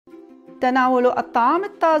تناول الطعام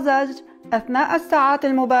الطازج أثناء الساعات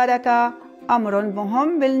المباركة أمر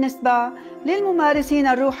مهم بالنسبة للممارسين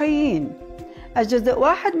الروحيين. الجزء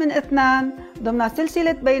 1 من 2 ضمن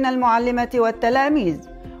سلسلة بين المعلمة والتلاميذ،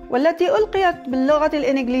 والتي ألقيت باللغة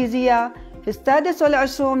الإنجليزية في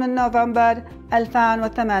 26 من نوفمبر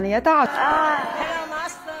 2018. Hello,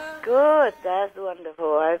 Master. Good, that's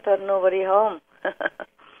wonderful. I thought nobody home.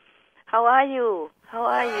 How are you? How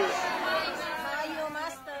are you? How are you,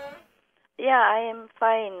 Master? Yeah, I am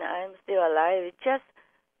fine. I'm still alive. Just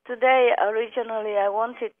today, originally, I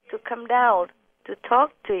wanted to come down to talk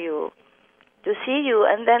to you, to see you,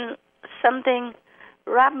 and then something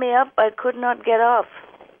wrapped me up. I could not get off.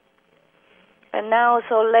 And now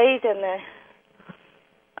so late, and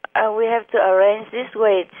we have to arrange this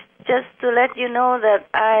way just to let you know that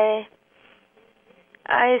I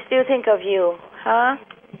still think of you, huh?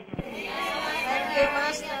 Thank you,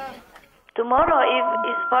 Master. Tomorrow, if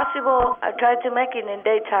it's possible, I'll try to make it in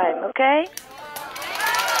daytime, okay?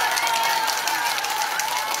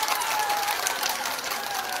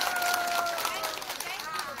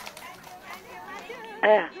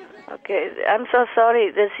 Yeah, okay. I'm so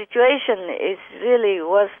sorry. The situation is really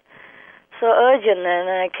was so urgent, and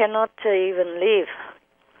I cannot even leave.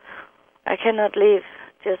 I cannot leave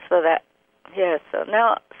just for that. Yeah,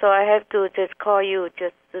 so I have to just call you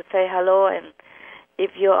just to say hello, and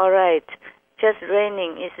if you're all right. Just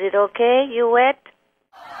raining. Is it okay? You wet?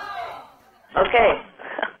 Okay.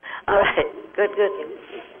 All right. Good.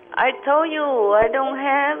 I told you I don't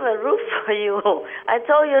have a roof for you. I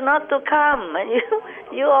told you not to come, and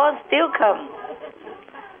you all still come.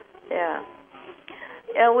 Yeah.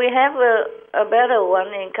 Yeah, we have a better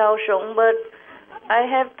one in Kaohsiung, but I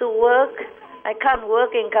have to work. I can't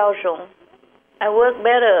work in Kaohsiung. I work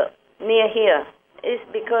better near here. It's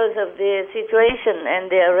because of the situation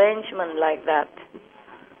and the arrangement like that.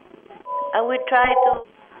 I will try to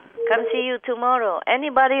come see you tomorrow.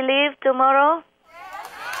 Anybody leave tomorrow?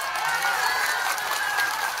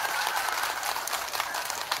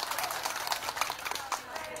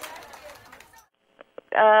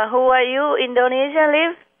 Who are you? Indonesia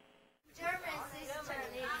live? German sister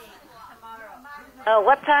leaving tomorrow.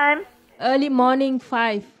 What time? Early morning,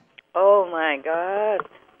 5. Oh my God.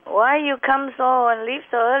 Why you come so and leave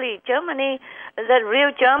so early? Germany, is that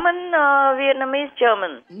real German or Vietnamese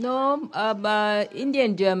German? No,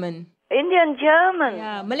 Indian German. Indian German?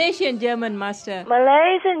 Yeah, Malaysian German, Master.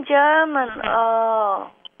 Malaysian German. Oh,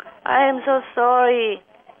 I am so sorry.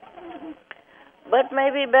 But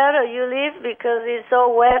maybe better you leave because it's so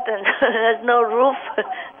wet and there's no roof.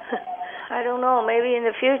 I don't know, maybe in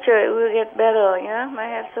the future it will get better, yeah? Might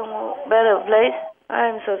have some better place. I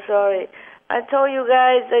am so sorry. I told you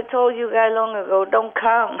guys long ago, don't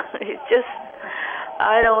come. It's just,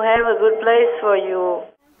 I don't have a good place for you.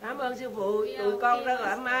 Cảm ơn sư phụ, tụi con rất là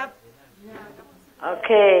ấm áp.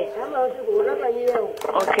 Okay. Cảm ơn sư phụ rất là nhiều.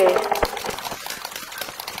 Okay.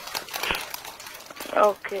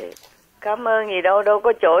 Okay. Cảm ơn gì đâu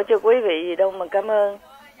có chỗ cho quý vị gì đâu mà cảm ơn.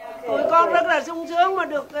 Tụi con rất là sung sướng mà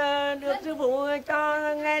được sư phụ cho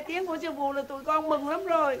nghe tiếng của sư phụ là tụi con mừng lắm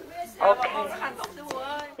rồi. Okay.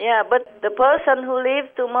 Yeah, but the person who leaves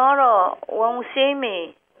tomorrow won't see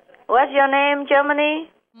me. What's your name, Germany?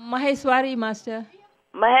 Maheshwari, Master.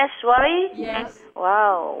 Maheshwari? Yes.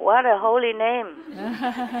 Wow, what a holy name.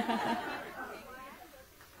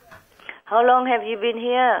 How long have you been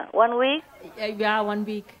here? 1 week? Yeah, 1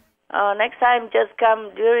 week. Next time just come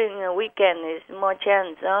during a weekend. It's more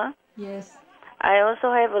chance, huh? Yes. I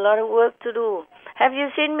also have a lot of work to do. Have you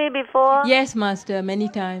seen me before? Yes, Master, many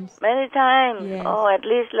times. Many times? Yes. Oh, at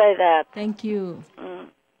least like that. Thank you.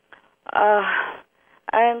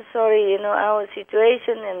 I am sorry, our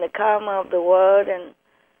situation and the karma of the world and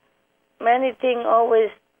many things always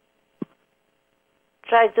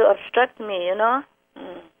try to obstruct me,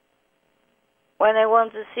 When I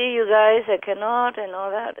want to see you guys, I cannot and all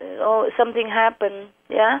that. Oh, something happened,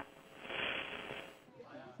 yeah?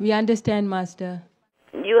 We understand, Master.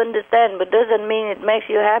 You understand, but doesn't mean it makes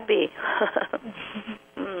you happy.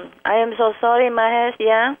 I am so sorry, Mahesh,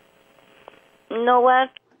 yeah? You know what?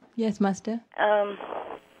 Yes, Master.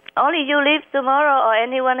 Only you leave tomorrow or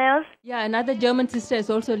anyone else? Yeah, another German sister is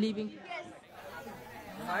also leaving.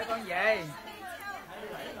 Hỏi con về.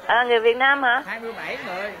 Người Việt Nam hả? 27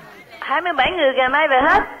 người. 27 người ngày mai về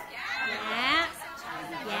hết?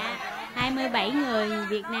 Dạ, 27 người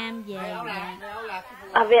Việt Nam về.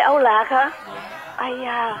 Về Âu Lạc hả? Ai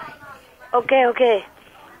da.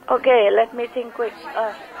 Okay, let me think quick.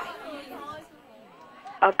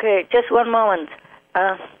 Okay, just one moment.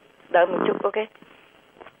 Đợi một chút, okay?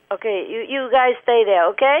 Okay, you guys stay there,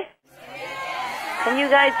 okay? Can you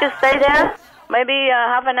guys just stay there? Maybe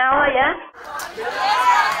half an hour, yeah?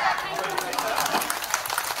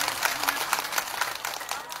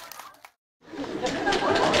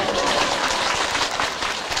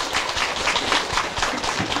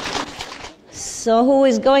 So who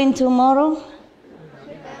is going tomorrow?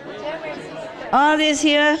 All is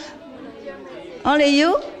here? Only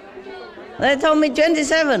you? They told me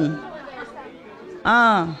 27.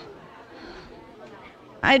 Ah.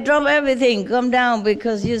 I drop everything, come down,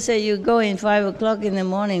 because you say you go in 5 o'clock in the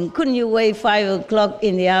morning. Couldn't you wait 5 o'clock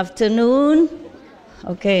in the afternoon?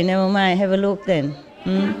 Okay, never mind, have a look then.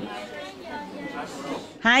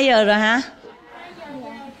 2 giờ rồi hả?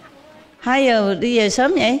 2 giờ đi về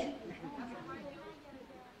sớm vậy?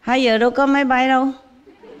 2 giờ đâu có máy bay đâu.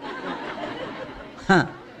 Hả?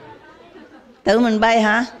 Tự mình bay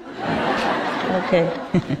hả? Ok.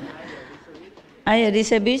 2 giờ đi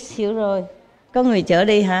xe buýt, hiểu rồi. Có người chở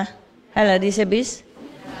đi hả? Hay là đi xe buýt?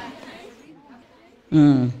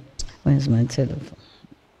 Where's my telephone?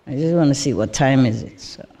 I just want to see what time is it.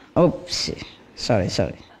 So, oops, sorry.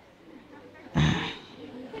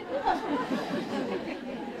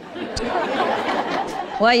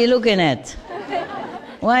 What are you looking at?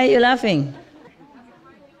 Why are you laughing?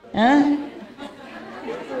 Huh?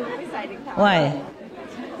 Why?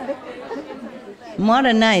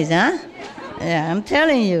 Modernized, huh? Yeah, I'm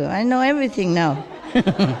telling you, I know everything now.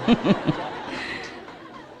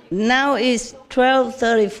 Now it's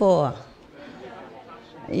 12:34.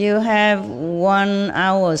 You have 1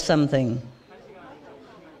 hour something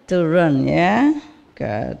to run, yeah?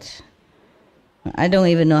 God. I don't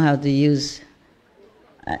even know how to use.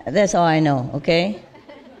 That's all I know, okay?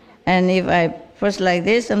 And if I press like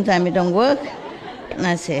this, sometimes it don't work. And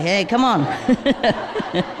I say, hey, come on.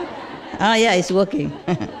 Oh, yeah, it's working.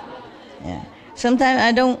 Yeah.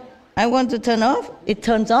 Sometimes I want to turn off, it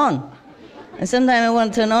turns on. And sometimes I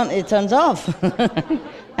want to turn on, it turns off.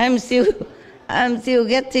 I'm still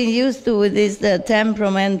getting used to with this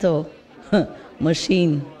temperamental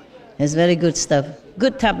machine. It's very good stuff.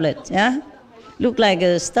 Good tablet, yeah? Look like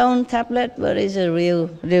a stone tablet, but it's a real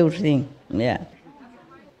thing, yeah.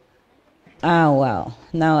 Ah, wow.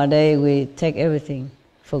 Nowadays we take everything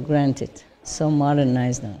for granted. So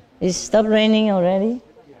modernized now. It stopped raining already?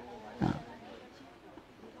 Oh.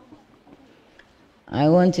 I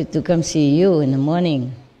wanted to come see you in the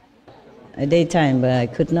morning, at daytime, but I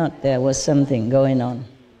could not. There was something going on.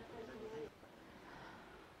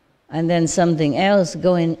 And then something else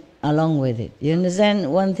going along with it. You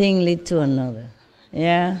understand? One thing leads to another.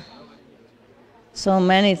 Yeah? So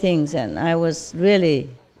many things, and I was really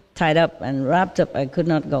tied up and wrapped up. I could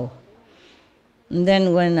not go. And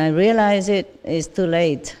then when I realized it's too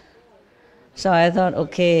late. So I thought,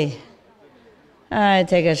 okay, I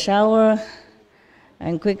take a shower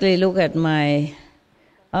and quickly look at my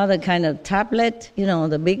other kind of tablet, you know,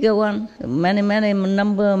 the bigger one, many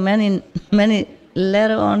number, many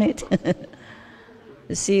letter on it.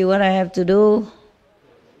 To see what I have to do.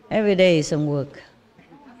 Every day some work.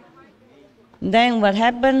 And then what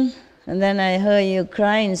happened? And then I heard you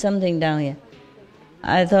crying something down here.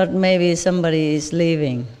 I thought maybe somebody is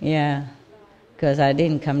leaving, yeah, because I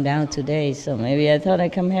didn't come down today, so maybe I thought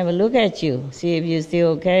I'd come have a look at you, see if you're still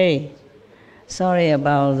okay. Sorry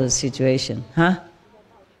about the situation, huh?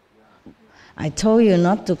 I told you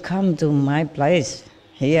not to come to my place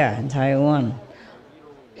here in Taiwan.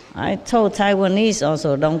 I told Taiwanese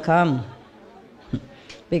also don't come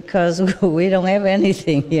because we don't have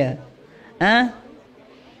anything here, huh?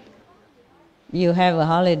 You have a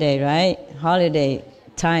holiday, right? Holiday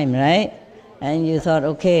time, right? And you thought,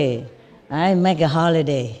 okay, I make a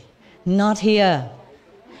holiday. Not here.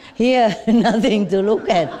 Here, nothing to look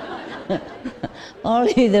at.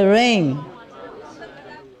 Only the rain.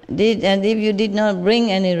 And if you did not bring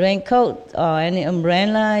any raincoat or any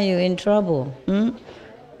umbrella, you're in trouble.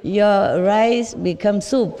 Your rice becomes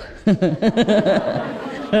soup.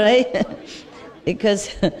 Right?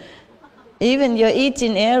 Because even your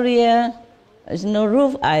eating area, there's no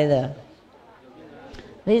roof either.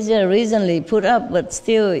 These are recently put up, but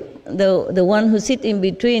still the one who sit in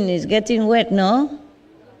between is getting wet, no?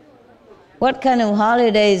 What kind of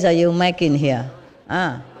holidays are you making here?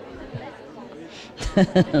 Ah.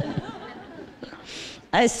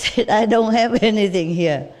 I said I don't have anything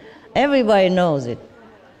here. Everybody knows it.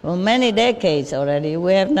 For many decades already,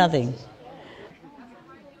 we have nothing.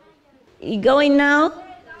 You going now?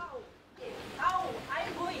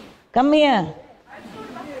 Come here.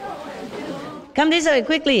 Come this way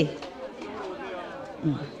quickly.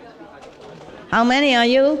 How many are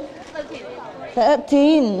you?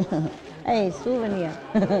 13. Hey, souvenir.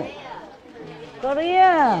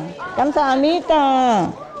 Korea.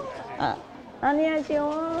 감사합니다.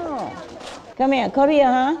 안녕하세요. Come here, Korea,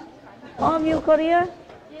 huh? All of you Korea?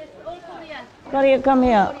 Yes, all Korean. Korea, come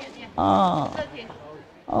here. Korean, yeah. Oh, Okay.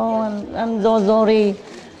 oh, I'm so sorry.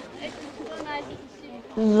 It's so nice to see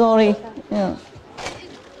you. Sorry. Yeah.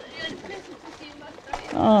 It's pleasure to see you,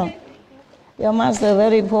 Master. Oh, your master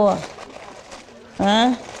very poor.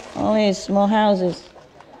 Huh? Only small houses.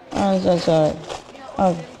 I'm so sorry.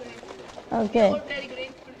 Oh. Okay. Very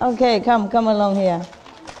grateful. Okay, come along here.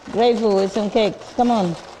 Grateful with some cake. Come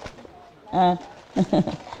on. All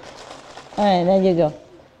right, there you go.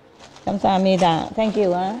 감사합니다. Thank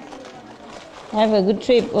you. Huh? Have a good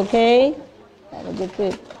trip, okay? Have a good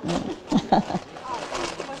trip.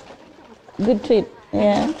 Good trip,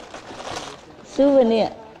 yeah.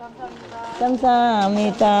 Souvenir.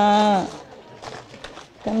 감사합니다.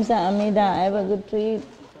 감사합니다. Have a good trip.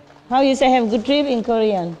 How you say have a good trip in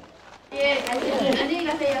Korean? Yes,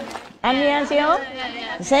 안녕하세요. 안녕하세요.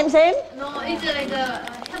 Yeah. Same? No, it's like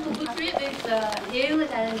have a good trip. It's 여행을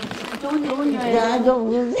잘하는 좋은 여행. Yeah, go.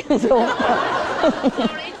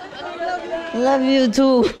 Love you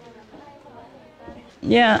too.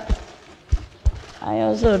 Yeah. I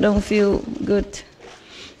also don't feel good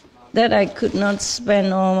that I could not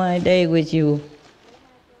spend all my day with you.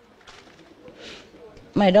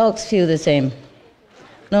 My dogs feel the same.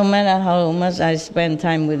 No matter how much I spend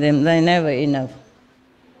time with them, they're never enough.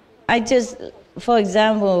 I just, for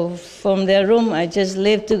example, from their room, I just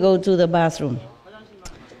leave to go to the bathroom.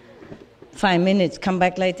 5 minutes, come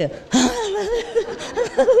back later.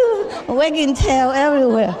 Wagging tail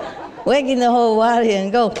everywhere. Wagging the whole body and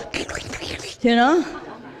go, you know?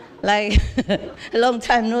 Like a long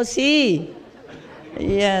time no see.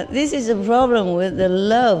 Yeah, this is a problem with the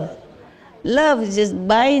love. Love just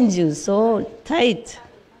binds you so tight.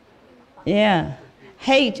 Yeah.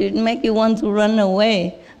 Hate, it make you want to run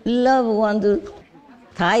away. Love want to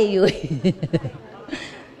tie you.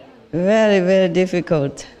 Very, very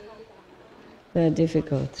difficult. Very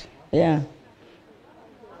difficult. Yeah.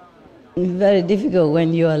 Very difficult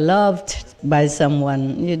when you are loved by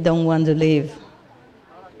someone. You don't want to leave.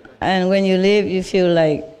 And when you leave, you feel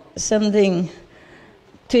like something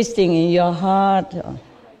twisting in your heart.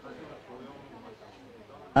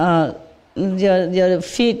 Your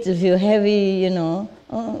feet feel heavy, you know.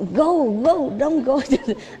 Oh, go, don't go.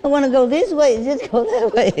 I want to go this way, just go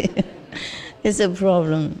that way. It's a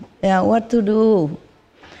problem. Yeah, what to do?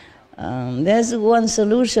 There's one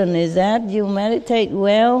solution, is that you meditate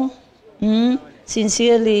well,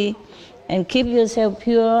 sincerely, and keep yourself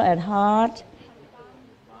pure at heart.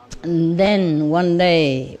 And then one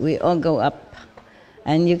day we all go up.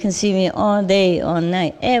 And you can see me all day, all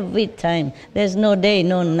night, every time. There's no day,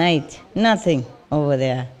 no night, nothing over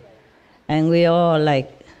there. And we all like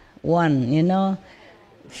one, you know,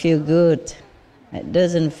 feel good. It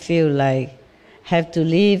doesn't feel like have to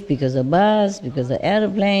leave because of bus, because of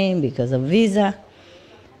airplane, because of visa.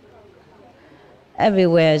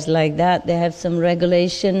 Everywhere is like that. They have some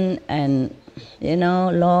regulation and, you know,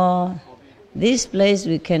 law. This place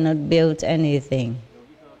we cannot build anything.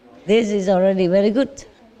 This is already very good.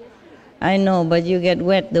 I know, but you get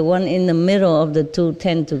wet. The one in the middle of the two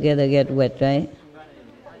tent together get wet, right?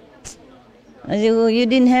 You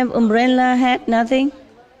didn't have umbrella, hat, nothing?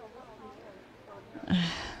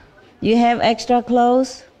 You have extra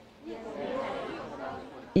clothes?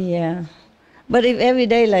 Yeah. But if every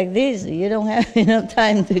day like this, you don't have enough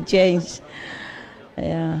time to change.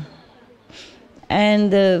 Yeah.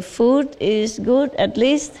 And the food is good, at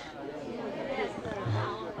least?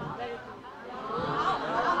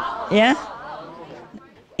 Yeah?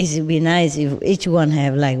 It would be nice if each one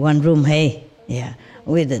have like one room, hey? Yeah.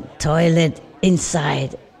 With a toilet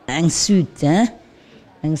inside, ensuite, huh?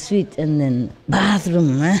 Ensuite, and then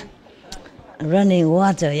bathroom, huh? Running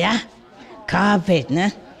water, yeah? Carpet,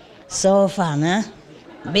 huh? Sofa, huh?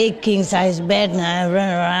 Big king size bed, huh? Run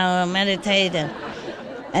around, meditate.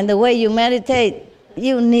 And the way you meditate,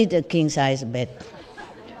 you need a king size bed.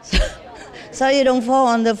 So you don't fall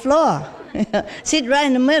on the floor. Sit right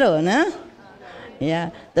in the middle, huh?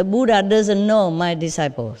 Yeah. The Buddha doesn't know my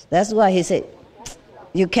disciples. That's why he said,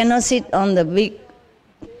 you cannot sit on the big,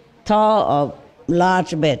 tall or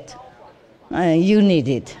large bed. You need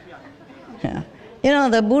it. Yeah. You know,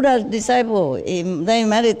 the Buddha's disciple, they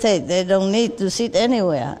meditate, they don't need to sit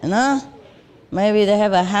anywhere, you know? Maybe they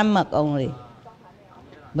have a hammock only.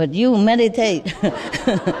 But you meditate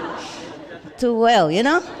too well, you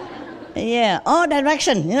know? Yeah, all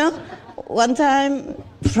direction, you know? One time,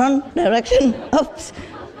 front direction, oops,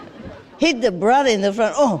 hit the brother in the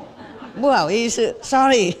front. Oh, wow, he's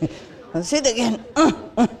sorry. Sit again.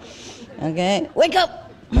 Okay, wake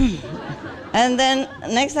up. And then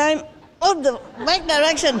next time, the back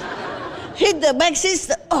direction. Hit the back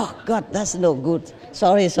sister. Oh God, that's no good.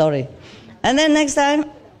 Sorry. And then next time,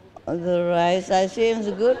 the right side seems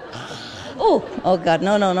good. Oh God,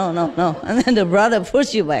 no. And then the brother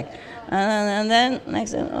pushes you back. And then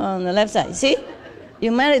next time on the left side. See,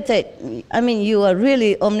 you meditate. I mean, you are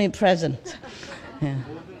really omnipresent. Yeah.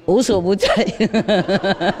 无所不在。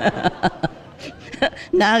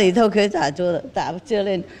哪里都可以打坐的，打这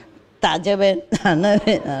边，打这边，打那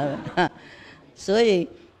边。所以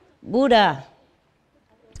Buddha,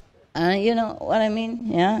 you know what I mean?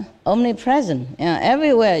 Yeah, omnipresent. Yeah,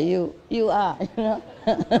 everywhere you are. You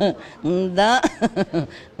know.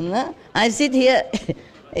 I sit here.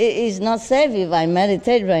 It is not safe if I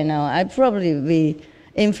meditate right now. I'd probably be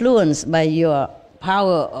influenced by your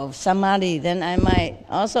power of samadhi. Then I might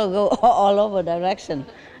also go all over direction.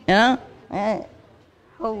 You know.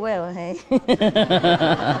 Oh well, hey.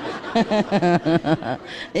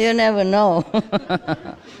 You never know.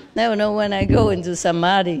 Never know when I go into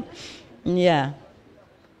samadhi. Yeah.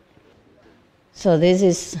 So this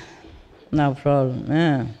is no problem.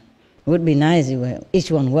 Yeah. Would be nice if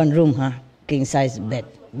each one room, huh? King size bed,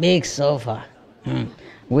 big sofa,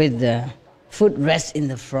 with the footrest in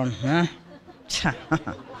the front, huh?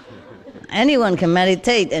 Anyone can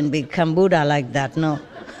meditate and become Buddha like that, no?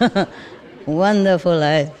 Wonderful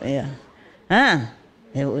life, yeah.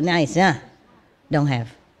 Nice, huh? Don't have.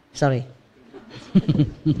 Sorry.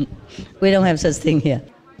 We don't have such thing here.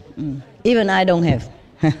 Even I don't have.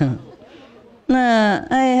 No,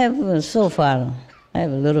 I have a sofa. I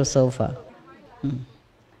have a little sofa.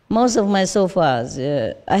 Most of my sofas,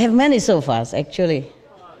 I have many sofas actually,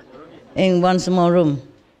 in one small room.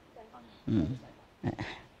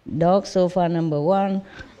 Dog sofa number 1,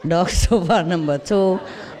 dog sofa number 2,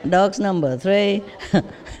 dogs number 3,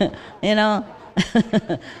 you know.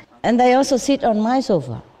 And they also sit on my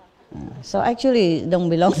sofa. So actually it don't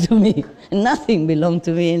belong to me. Nothing belongs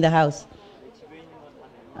to me in the house.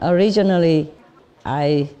 Originally,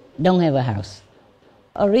 I don't have a house.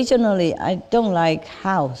 Originally, I don't like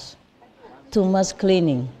house. Too much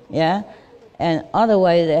cleaning, yeah? And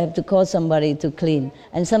otherwise, I have to call somebody to clean.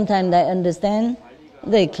 And sometimes they understand,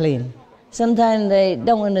 they clean. Sometimes they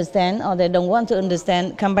don't understand or they don't want to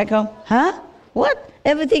understand, come back home. Huh? What?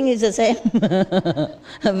 Everything is the same.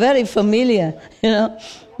 Very familiar, you know.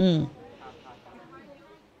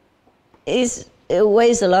 It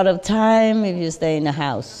wastes a lot of time if you stay in a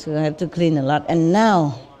house. You have to clean a lot. And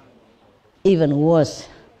now, even worse.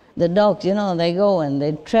 The dogs, you know, they go and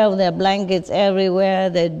they throw their blankets everywhere.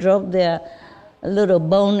 They drop their little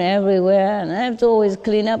bone everywhere. And I have to always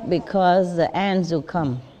clean up because the ants will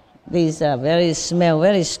come. These are smell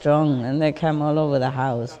very strong, and they come all over the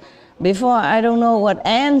house. Before, I don't know what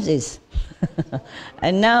ants is.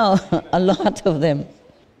 And now, a lot of them.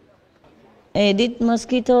 Hey, did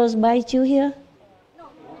mosquitoes bite you here?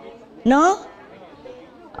 No?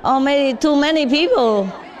 Or maybe too many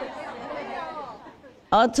people.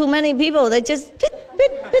 Or too many people, they just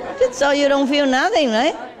pit, so you don't feel nothing,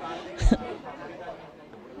 right?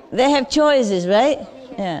 They have choices, right?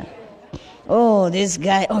 Yeah. Oh, this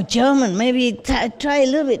guy, German, maybe try a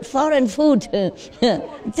little bit foreign food.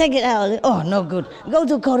 Take it out. Oh, no good. Go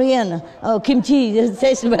to Korean. Oh, kimchi, it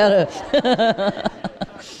tastes better.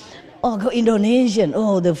 Oh, go Indonesian.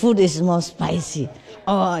 Oh, the food is more spicy.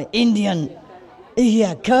 Oh, Indian.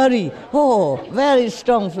 Yeah, curry. Oh, very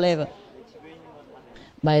strong flavor.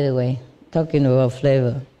 By the way, talking about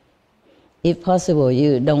flavor, if possible,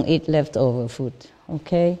 you don't eat leftover food,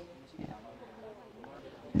 okay? Yeah.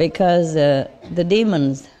 Because the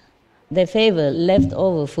demons, they favor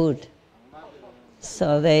leftover food.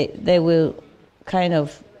 So they will kind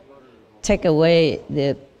of take away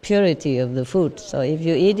the purity of the food. So if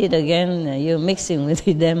you eat it again, you're mixing with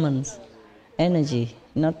the demons' energy.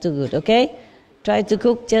 Not too good, okay? Try to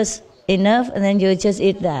cook just enough and then you just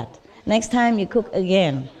eat that. Next time you cook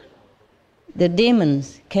again, the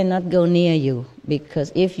demons cannot go near you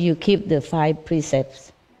because if you keep the 5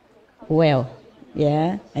 precepts well,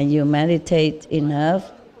 yeah, and you meditate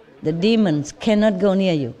enough, the demons cannot go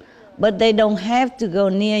near you. But they don't have to go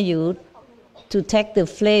near you to take the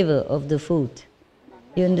flavor of the food.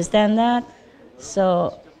 You understand that?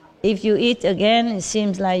 So if you eat again, it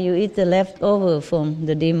seems like you eat the leftover from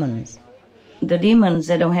the demons. The demons,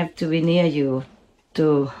 they don't have to be near you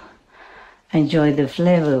to enjoy the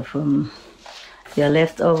flavor from your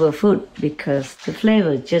leftover food because the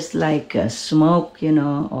flavor, just like smoke, you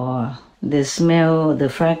know, or the smell, the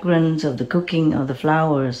fragrance of the cooking of the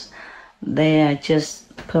flowers, they are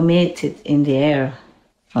just permeated in the air.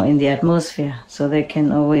 or in the atmosphere, so they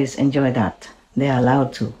can always enjoy that. They are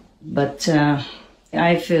allowed to. But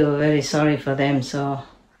I feel very sorry for them, so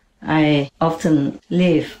I often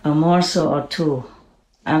leave a morsel or two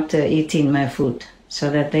after eating my food so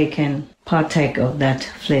that they can partake of that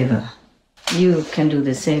flavor. You can do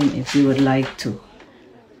the same if you would like to.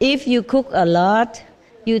 If you cook a lot,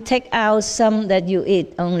 you take out some that you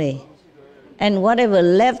eat only. And whatever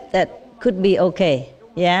left, that could be okay,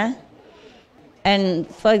 yeah? And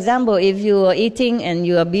for example, if you are eating and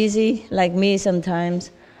you are busy, like me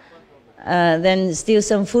sometimes, then still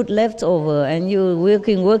some food left over and you're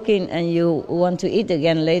working, and you want to eat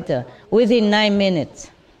again later. Within 9 minutes,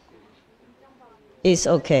 it's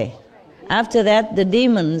okay. After that, the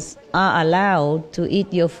demons are allowed to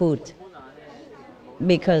eat your food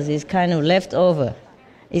because it's kind of left over.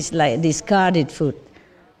 It's like discarded food.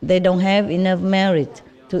 They don't have enough merit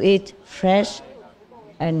to eat fresh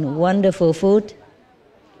and wonderful food,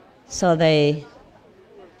 so they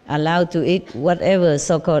allowed to eat whatever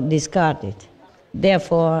so-called discarded.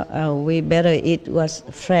 Therefore, we better eat what's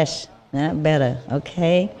fresh, better,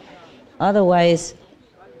 okay? Otherwise,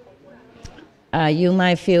 you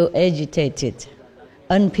might feel agitated,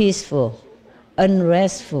 unpeaceful,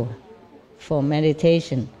 unrestful for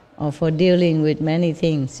meditation or for dealing with many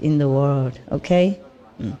things in the world, okay?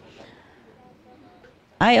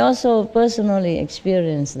 I also personally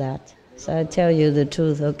experienced that, so I tell you the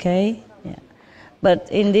truth, okay? Yeah. But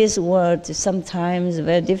in this world, sometimes it's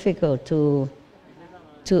very difficult to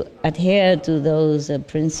adhere to those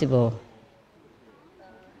principles.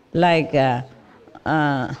 Like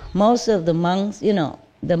most of the monks,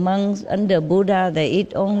 the monks under Buddha, they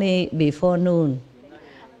eat only before noon.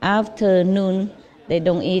 After noon, they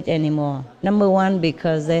don't eat anymore. Number one,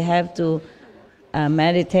 because they have to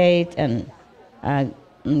meditate and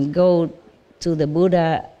go to the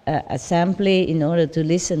Buddha assembly in order to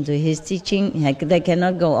listen to his teaching. They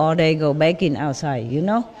cannot go all day, go begging outside,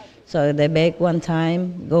 So they beg one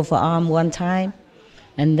time, go for alms one time,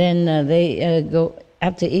 and then they go,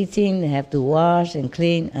 after eating, they have to wash and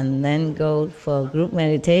clean, and then go for group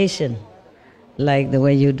meditation, like the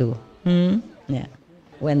way you do. Yeah.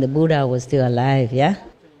 When the Buddha was still alive, yeah?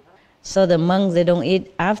 So the monks, they don't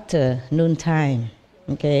eat after noontime,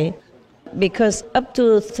 okay? Because up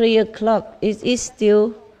to 3 o'clock, it is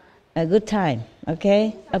still a good time,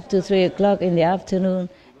 okay? Up to 3 o'clock in the afternoon,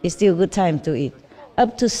 it's still a good time to eat.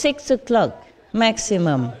 Up to 6 o'clock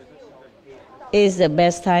maximum is the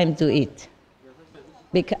best time to eat.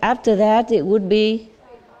 Because after that, it would be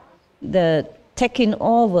the taking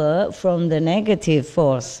over from the negative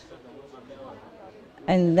force.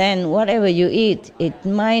 And then whatever you eat, it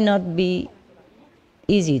might not be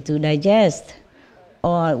easy to digest,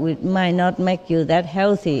 or it might not make you that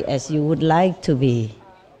healthy as you would like to be,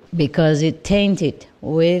 because it tainted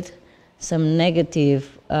with some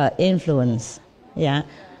negative influence. Yeah,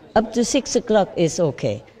 up to 6 o'clock is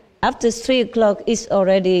okay. After 3 o'clock, it's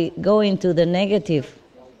already going to the negative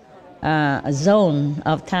zone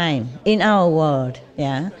of time in our world.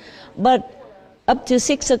 Yeah, but up to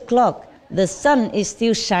 6 o'clock, the sun is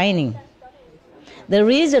still shining. The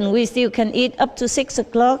reason we still can eat up to 6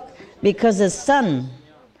 o'clock, because the sun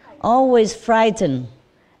always frightens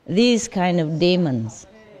these kind of demons,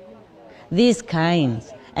 these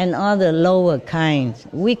kinds, and other lower kinds,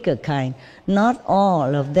 weaker kinds. Not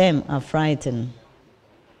all of them are frightened.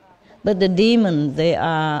 But the demons, they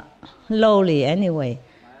are lowly anyway.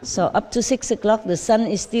 So up to 6 o'clock, the sun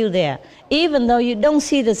is still there. Even though you don't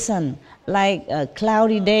see the sun, like a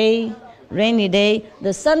cloudy day, rainy day,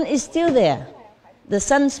 the sun is still there. The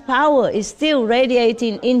sun's power is still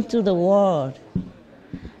radiating into the world.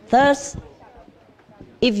 Thus,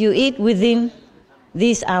 if you eat within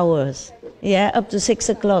these hours, up to 6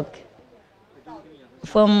 o'clock,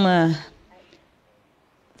 from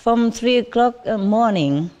 3 o'clock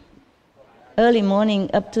morning, early morning,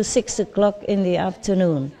 up to 6 o'clock in the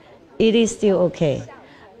afternoon, it is still okay.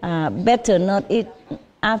 Better not eat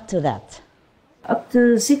after that. Up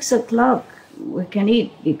to 6 o'clock, we can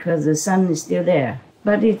eat because the sun is still there.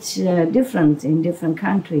 But it's different in different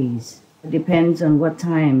countries. It depends on what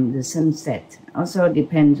time the sun sets. Also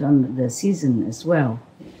depends on the season as well.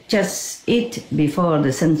 Just eat before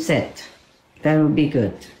the sunset. That would be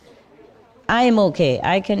good. I am okay.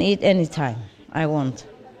 I can eat anytime I want,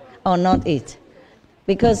 or not eat.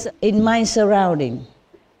 Because in my surrounding,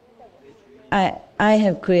 I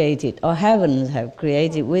have created, or heavens have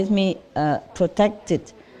created with me, a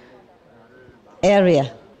protected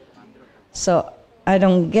area. So I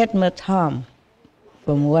don't get much harm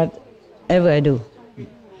from whatever I do.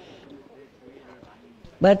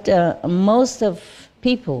 But most of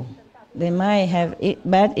people They might have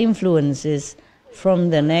bad influences from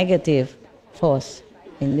the negative force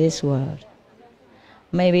in this world.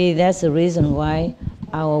 Maybe that's the reason why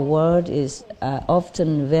our world is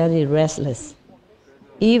often very restless.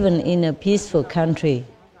 Even in a peaceful country,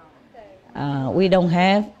 we don't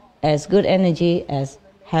have as good energy as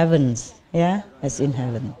heavens, yeah, as in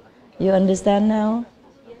heaven. You understand now?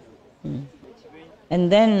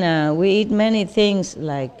 And then we eat many things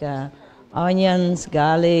like onions,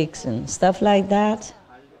 garlics, and stuff like that.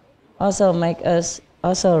 Also make us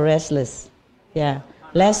also restless, yeah,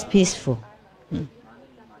 less peaceful.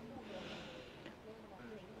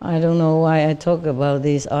 I don't know why I talk about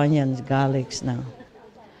these onions, garlics now.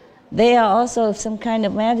 They are also some kind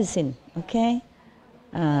of medicine, okay?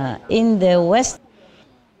 In the West,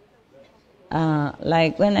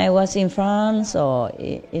 like when I was in France or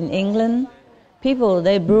in England, people,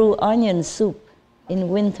 they brew onion soup in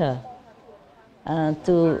winter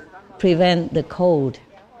to prevent the cold,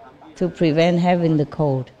 to prevent having the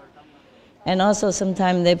cold. And also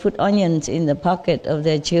sometimes they put onions in the pocket of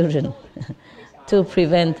their children to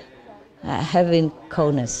prevent having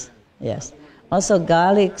coldness, yes. Also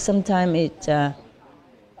garlic, sometimes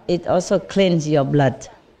it also cleans your blood,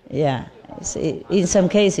 yeah, in some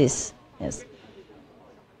cases, yes.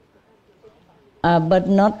 But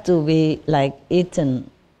not to be like eaten,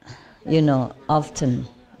 you know, often,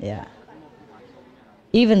 yeah.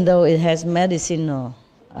 Even though it has medicinal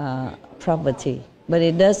property, but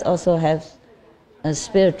it does also have a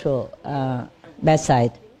spiritual bad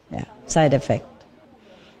side, yeah, side effect.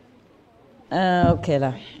 Okay,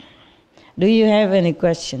 lah. Do you have any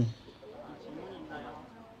question?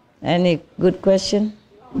 Any good question?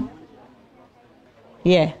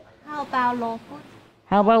 Yeah. How about raw food?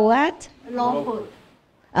 How about what? Raw food.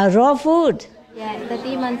 Raw food? Yeah, the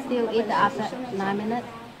demons still eat after 9 minutes.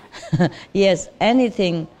 Yes,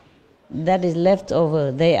 anything that is left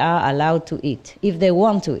over, they are allowed to eat, if they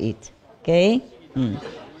want to eat, okay?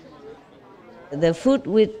 The food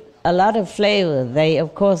with a lot of flavor,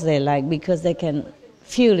 of course they like, because they can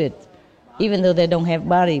feel it, even though they don't have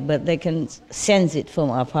body, but they can sense it from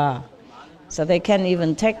afar. So they can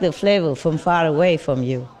even take the flavor from far away from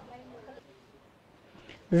you.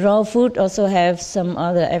 Raw food also have some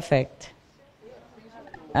other effect.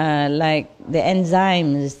 Like the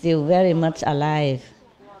enzyme is still very much alive.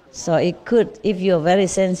 So it could, if you're very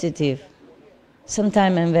sensitive,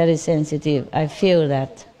 sometimes I'm very sensitive, I feel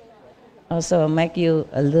that. Also make you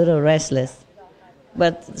a little restless.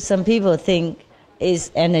 But some people think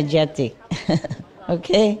it's energetic,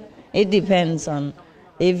 okay? It depends on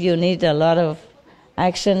if you need a lot of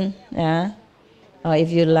action, yeah? Or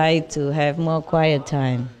if you like to have more quiet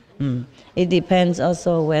time. It depends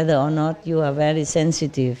also whether or not you are very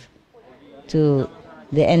sensitive to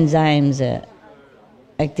the enzymes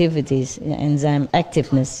activities, enzyme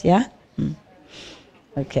activeness, yeah?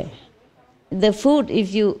 Okay. The food,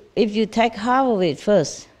 if you take half of it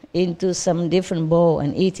first into some different bowl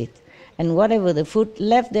and eat it, and whatever the food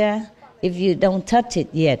left there, if you don't touch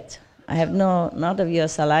it yet, I have not of your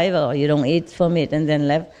saliva, or you don't eat from it and then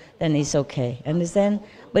left, then it's okay, understand?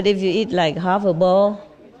 But if you eat like half a bowl,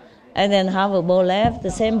 and then half a bowl left,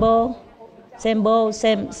 the same bowl,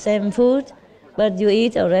 same food, but you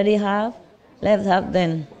eat already half, left half,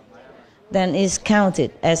 then it's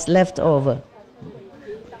counted as leftover.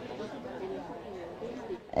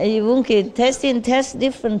 You can test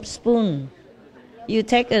different spoon. You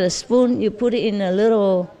take a spoon, you put it in a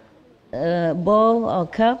little bowl or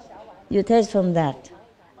cup, you taste from that.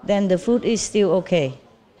 Then the food is still okay.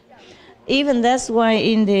 Even that's why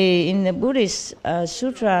in the Buddhist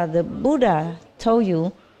sutra, the Buddha told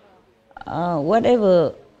you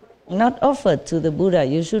whatever not offered to the Buddha,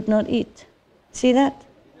 you should not eat. See that?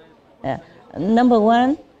 Number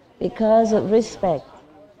one, because of respect.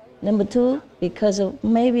 Number two, because of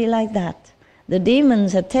maybe like that. The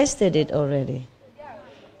demons have tasted it already.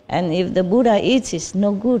 And if the Buddha eats, it's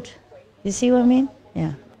no good. You see what I mean?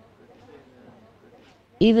 Yeah.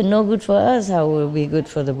 Even no good for us, how will be good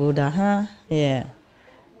for the Buddha, huh? Yeah.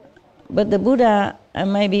 But the Buddha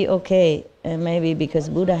may be okay, maybe because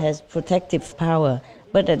Buddha has protective power.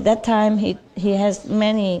 But at that time, he has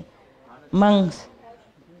many monks.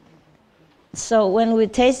 So when we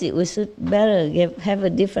taste it, we should better have a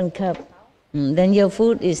different cup. Then your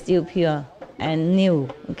food is still pure and new,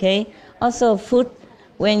 okay? Also food,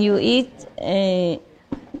 when you eat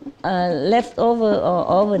leftover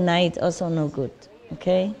or overnight, also no good,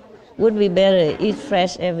 okay? Would be better eat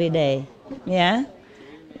fresh every day, yeah?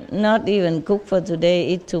 Not even cook for today,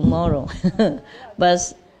 eat tomorrow.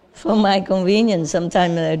 But for my convenience,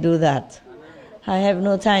 sometimes I do that. I have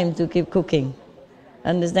no time to keep cooking,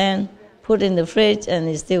 understand? put in the fridge and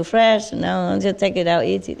it's still fresh. Now just take it out,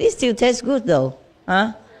 eat it. It still tastes good though,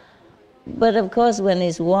 huh? But of course, when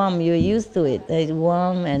it's warm, you're used to it. It's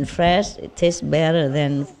warm and fresh. It tastes better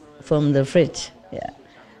than from the fridge. Yeah.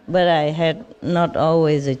 But I had not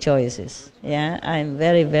always the choices. Yeah, I'm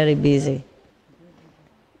very, very busy.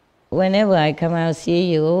 Whenever I come out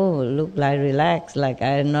see you, look like relaxed, like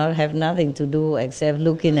I not have nothing to do except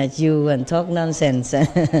looking at you and talk nonsense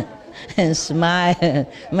and smile,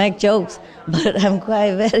 make jokes. But I'm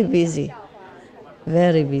quite very busy,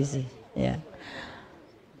 yeah.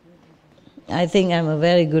 I think I'm a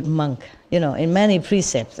very good monk. You know, in many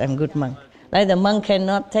precepts, I'm a good monk. Like the monk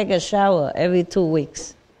cannot take a shower every 2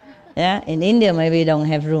 weeks. Yeah, in India maybe don't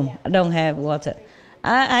have room, don't have water.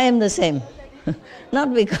 I am the same.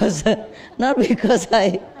 Not because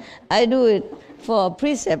I do it for a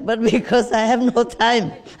precept, but because I have no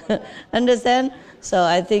time. Understand? So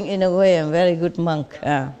I think in a way I'm a very good monk.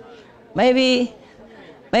 Maybe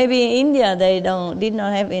in India they did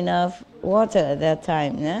not have enough water at that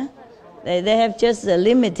time. Yeah? They have just a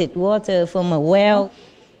limited water from a well,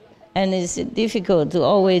 and it's difficult to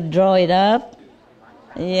always draw it up.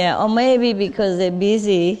 Yeah, or maybe because they're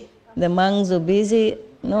busy, the monks are busy,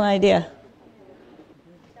 no idea.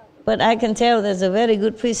 But I can tell there's a very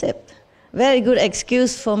good precept, very good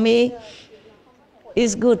excuse for me.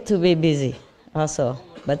 It's good to be busy also,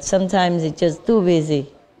 but sometimes it's just too busy.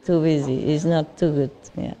 It's not too good,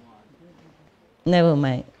 yeah. Never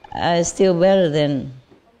mind. I'm still better than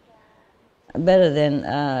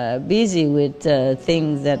busy with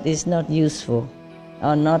things that is not useful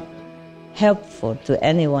or not helpful to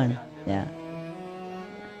anyone, yeah.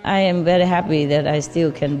 I am very happy that I still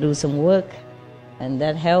can do some work, and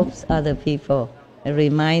that helps other people. I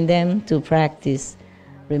remind them to practice,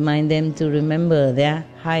 remind them to remember their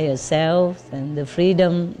higher selves and the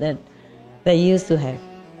freedom that they used to have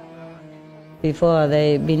before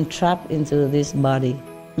they've been trapped into this body.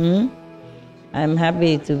 I'm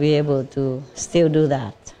happy to be able to still do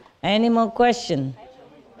that. Any more questions?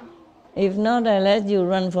 If not, I let you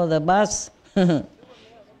run for the bus. Yeah.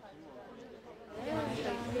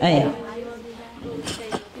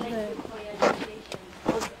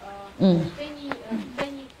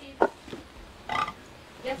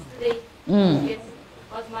 Yesterday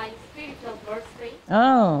was my spiritual birthday.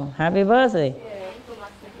 Oh, happy birthday.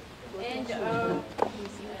 And just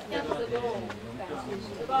ago,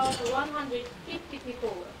 about 150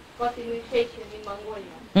 people got initiation in Mongolia.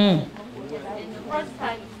 And the first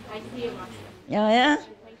time I see you, Master. Oh, yeah?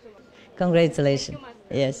 Congratulations.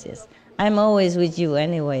 Yes, yes. I'm always with you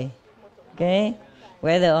anyway, okay?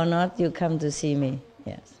 Whether or not you come to see me,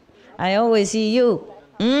 yes. I always see you.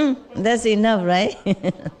 That's enough, right?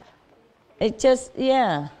 It's just,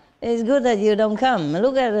 yeah, it's good that you don't come.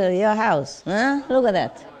 Look at your house, huh? Look at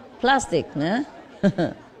that. Plastic, huh?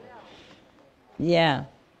 Yeah.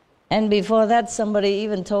 And before that, somebody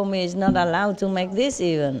even told me it's not allowed to make this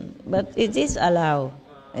even. But it is allowed.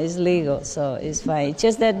 It's legal, so it's fine. It's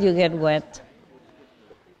just that you get wet.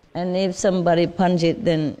 And if somebody punch it,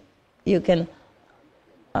 then you can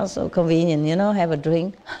also convenient, you know, have a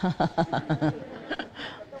drink.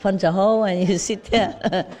 Punch a hole and you sit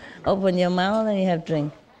there. Open your mouth and you have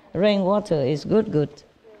drink. Rainwater is good.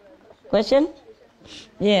 Question?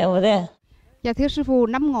 Yeah, over there. Dạ thưa sư phụ,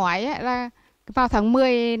 năm ngoái á, là vào tháng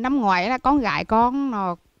 10 năm ngoái là con gái con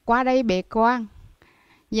nó qua đây bế quan.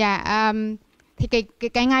 Dạ thì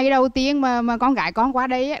cái ngày đầu tiên mà con gái con qua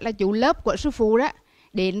đây á, là chủ lớp của sư phụ đó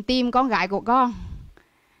đến tìm con gái của con.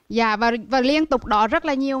 Dạ và liên tục đó rất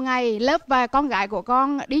là nhiều ngày, lớp và con gái của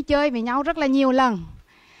con đi chơi với nhau rất là nhiều lần.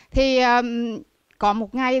 Thì có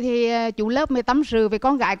một ngày thì chủ lớp mới tâm sự với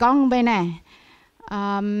con gái con về nè.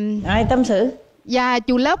 Ai tâm sự? Dạ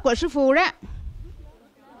chủ lớp của sư phụ đó.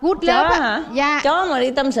 Good Chó lớp hả? Dạ. Chó mà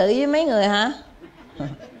đi tâm sự với mấy người hả?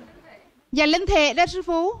 Dạ linh thể đó sư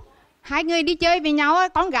phụ. Hai người đi chơi với nhau,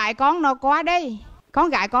 con gái con nó qua đây. Con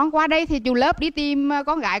gái con qua đây thì chủ lớp đi tìm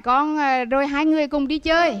con gái con, rồi hai người cùng đi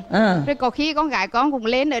chơi. Rồi có khi con gái con cũng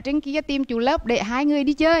lên ở trên kia tìm chủ lớp để hai người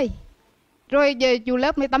đi chơi. Rồi giờ chủ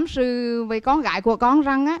lớp mới tâm sự với con gái của con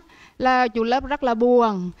rằng á là chủ lớp rất là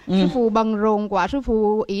buồn. Sư phụ bận rộn quá, sư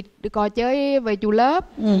phụ ít có chơi với chủ lớp.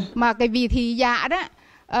 Mà cái vị thị giả đó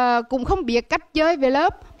cũng không biết cách chơi với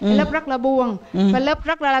lớp. Lớp rất là buồn. Và lớp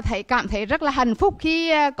rất là cảm thấy rất là hạnh phúc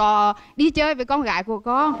khi có đi chơi với con gái của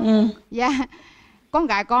con. Dạ. Con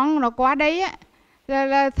gái con nó qua đây á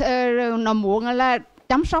là nó muốn là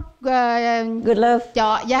chăm sóc good love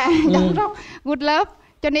cho chăm sóc good love,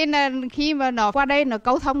 cho nên là khi mà nó qua đây nó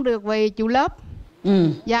câu thông được với chủ lớp.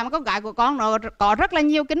 Dạ, mà con gái của con nó có rất là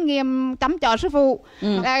nhiều kinh nghiệm chăm cho sư phụ.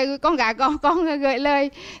 Con gái con gửi lời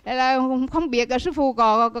là không biết sư phụ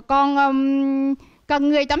có con cần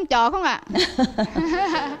người chăm cho không ạ?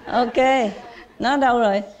 Ok. Nó đâu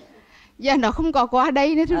rồi? Dạ, nó không có qua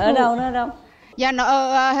đây nữa sư phụ. Ở đâu, nó đâu? Dạ, nó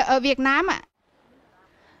ở Việt Nam ạ.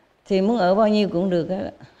 Thì muốn ở bao nhiêu cũng được đó.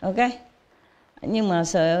 Ok. Nhưng mà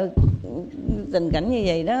sợ tình cảnh như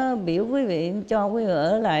vậy đó, biểu quý vị cho quý vị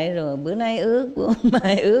ở lại rồi bữa nay ước, bữa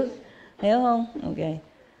mai ước, hiểu không? Ok.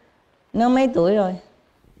 Nó mấy tuổi rồi?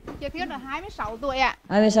 Chưa thiếu là 26 tuổi ạ.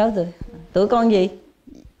 26 tuổi. Tuổi con gì?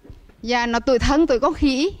 Dạ, nó tuổi thân, tuổi con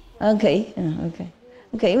khỉ. Khỉ. Ok.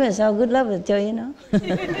 Khỉ mà sao good love là chơi với nó?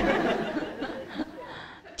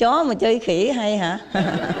 Chó mà chơi khỉ hay hả?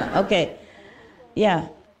 Ok. Yeah.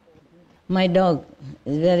 My dog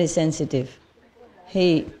is very sensitive.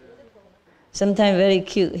 He sometimes very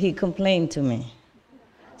cute. He complained to me.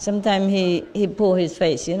 Sometimes he pull his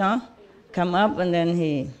face, you know, come up and then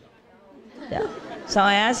he. Yeah. So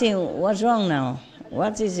I asked him, "What's wrong now?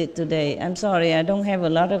 What is it today? I'm sorry, I don't have a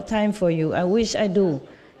lot of time for you. I wish I do,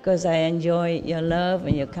 because I enjoy your love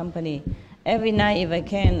and your company. Every night, if I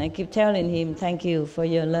can, I keep telling him, thank you for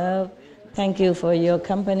your love, thank you for your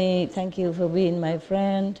company, thank you for being my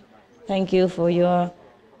friend, thank you for your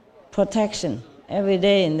protection." Every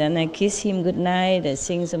day, and then I kiss him goodnight, I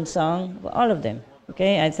sing some song for all of them.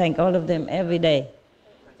 Okay, I thank all of them every day.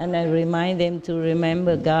 And I remind them to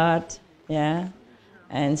remember God, yeah,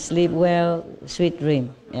 and sleep well, sweet dream,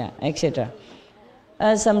 yeah, etc.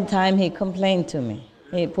 Sometimes he complained to me.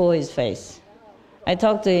 He pulled his face. I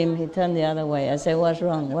talked to him, he turned the other way. I said, "What's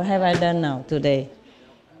wrong? What have I done now today?"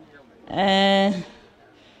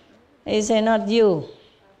 He said, "Not you,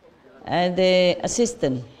 the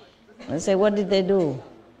assistant." I say, "What did they do?"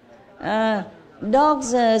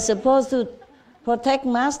 Dogs are supposed to protect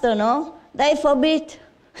master, no? They forbid.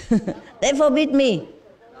 They forbid me.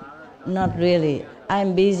 Not really.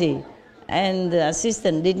 I'm busy. And the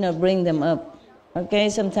assistant did not bring them up. Okay,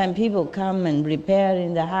 sometimes people come and repair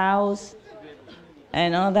in the house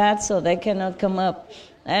and all that, so they cannot come up.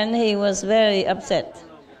 And he was very upset.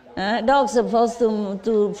 Dogs are supposed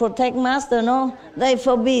to protect master, no? They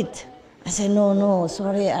forbid. I said, no,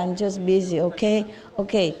 sorry, I'm just busy, okay?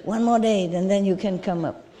 Okay, one more day, and then you can come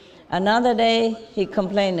up. Another day, he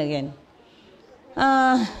complained again.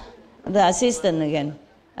 The assistant again.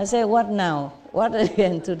 I said, "What now? What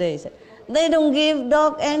again today?" He said, "They don't give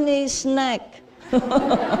dog any snack."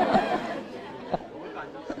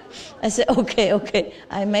 I said, okay,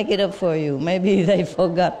 I make it up for you. Maybe they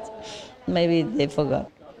forgot.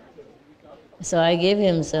 So I gave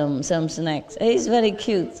him some snacks. He's very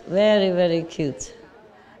cute, very, very cute.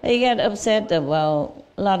 He got upset about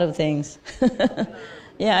a lot of things.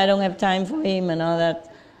 Yeah, I don't have time for him and all that.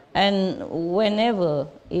 And whenever,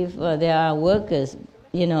 if there are workers,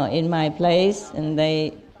 you know, in my place, and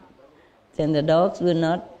then the dogs will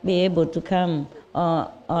not be able to come.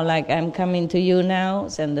 Or like I'm coming to you now,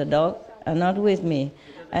 and the dog are not with me.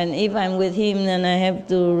 And if I'm with him, then I have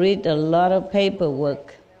to read a lot of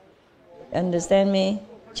paperwork. Understand me?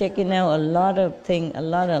 Checking out a lot of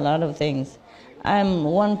things. I'm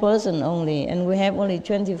one person only, and we have only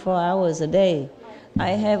 24 hours a day.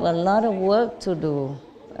 I have a lot of work to do.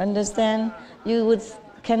 Understand? You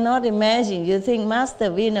cannot imagine. You think master,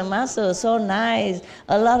 being a master is so nice.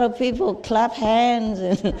 A lot of people clap hands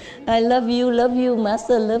and I love you,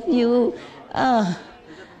 master, love you.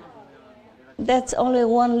 That's only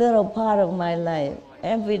one little part of my life.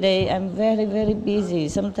 Every day I'm very, very busy.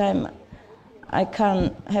 Sometimes I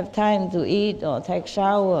can't have time to eat or take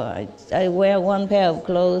shower. I wear one pair of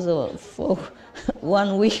clothes for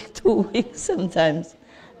 1 week, 2 weeks sometimes.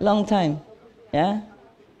 Long time, yeah?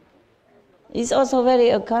 It's also very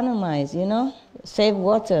economized, you know? Save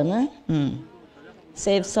water, no?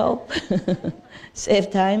 Save soap, save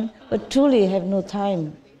time, but truly have no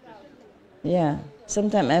time. Yeah,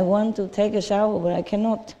 sometimes I want to take a shower, but I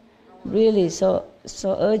cannot. Really, so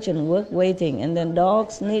urgent work waiting. And then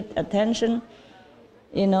dogs need attention,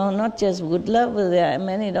 you know, not just good love, but there are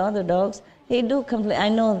many other dogs. He do complain, I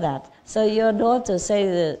know that. So your daughter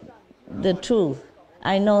say the truth,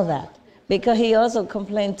 I know that. Because he also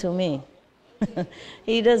complained to me.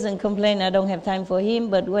 He doesn't complain I don't have time for him,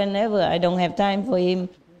 but whenever I don't have time for him,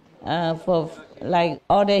 for like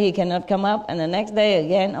all day he cannot come up, and the next day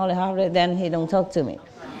again, only half day, then he don't talk to me.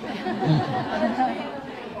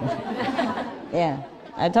 Yeah,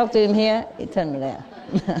 I talk to him here, he turn there.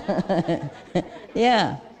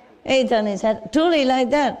 Yeah, he turn his head, truly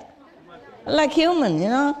like that. Like human, you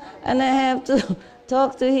know, and I have to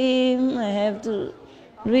talk to him, I have to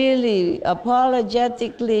really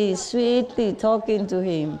apologetically, sweetly talking to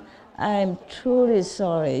him. I'm truly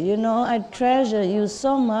sorry. You know, I treasure you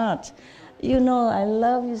so much. You know, I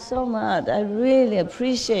love you so much. I really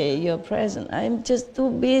appreciate your presence. I'm just too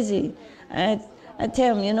busy. I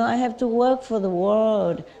tell him, you know, I have to work for the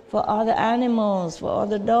world, for other animals, for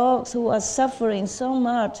other dogs who are suffering so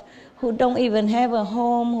much, who don't even have a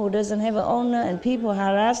home, who doesn't have an owner, and people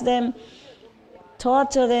harass them,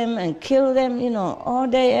 torture them, and kill them, you know, all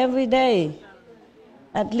day, every day.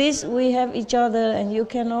 At least we have each other, and you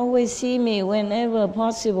can always see me whenever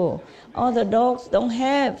possible. All the dogs don't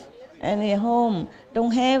have any home,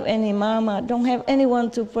 don't have any mama, don't have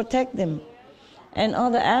anyone to protect them. And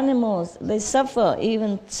other animals, they suffer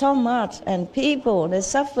even so much, and people, they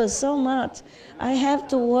suffer so much. I have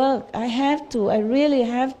to work, I really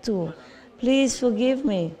have to. Please forgive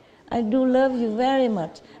me. I do love you very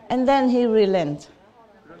much. And then he relented.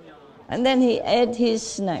 And then he ate his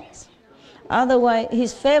snacks. Otherwise,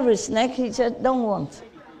 his favorite snack, he just don't want.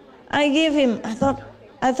 I give him,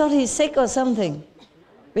 I thought he's sick or something.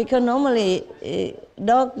 Because normally,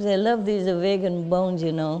 dogs, they love these vegan bones,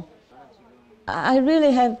 you know. I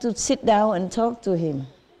really have to sit down and talk to him.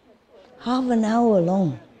 Half an hour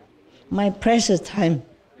long, my precious time.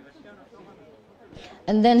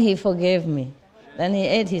 And then he forgave me. Then he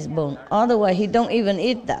ate his bone. Otherwise, he don't even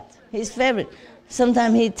eat that. His favorite.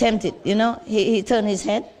 Sometimes he tempted, you know. He turned his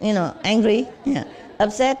head, you know, angry, yeah,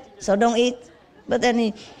 upset, so don't eat. But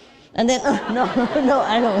then oh, no,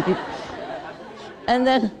 I don't eat. And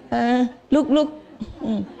then, look,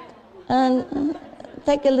 and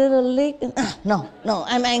take a little lick. And, no,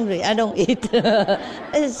 I'm angry, I don't eat.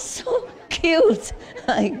 It's so cute,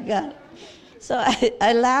 my God. So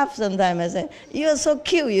I laugh sometimes, I say, you're so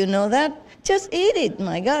cute, you know that? Just eat it,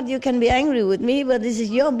 my God, you can be angry with me, but this is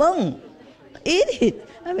your bone. Eat it.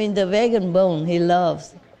 I mean, the vegan bone, he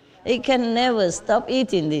loves. He can never stop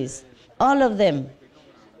eating this. All of them.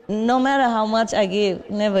 No matter how much I give,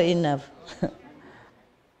 never enough.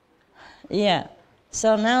 Yeah.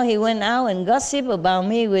 So now he went out and gossip about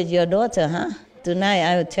me with your daughter, huh? Tonight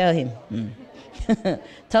I will tell him.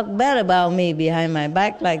 Talk bad about me behind my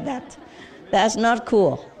back like that. That's not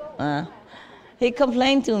cool. He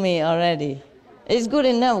complained to me already. It's good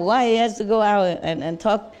enough. Why he has to go out and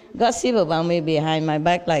talk, gossip about me behind my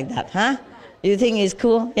back like that, huh? You think it's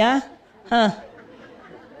cool, yeah? Huh?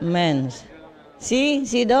 Man.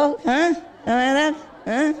 See dog, huh? Like that,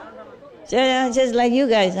 huh? Just like you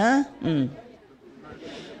guys, huh?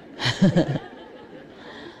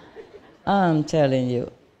 I'm telling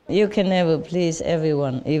you, you can never please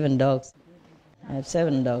everyone, even dogs. I have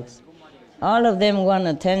 7 dogs. All of them want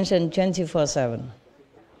attention 24/7.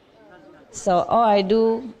 So all I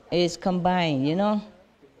do is combine, you know.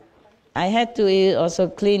 I had to also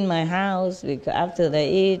clean my house because after they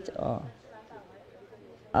eat, or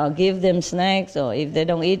give them snacks, or if they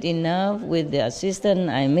don't eat enough, with the assistant,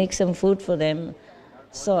 I make some food for them.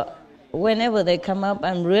 So whenever they come up,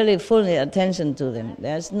 I'm really fully attention to them.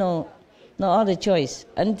 There's no other choice.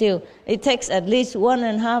 Until it takes at least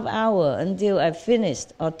 1.5 hours until I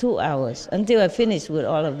finished, or 2 hours, until I finish with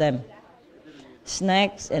all of them.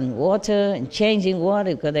 Snacks and water and changing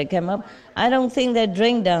water because they come up. I don't think they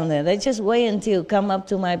drink down there. They just wait until come up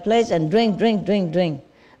to my place and drink.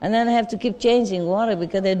 And then I have to keep changing water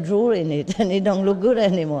because they drool in it and it don't look good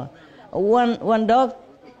anymore. One dog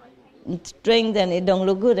drink, then it don't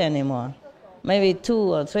look good anymore. Maybe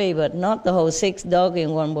 2 or 3, but not the whole 6 dogs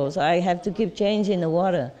in one bowl. So I have to keep changing the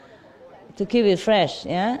water to keep it fresh,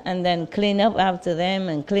 yeah? And then clean up after them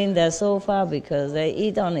and clean their sofa because they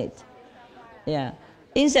eat on it. Yeah.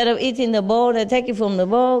 Instead of eating the bowl, they take it from the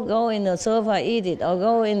bowl, go in the sofa, eat it, or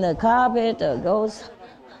go in the carpet, or goes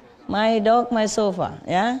my dog, my sofa,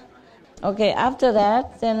 yeah? Okay, after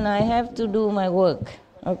that, then I have to do my work,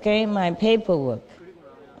 okay, my paperwork,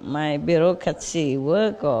 my bureaucracy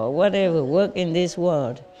work, or whatever work in this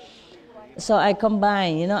world. So I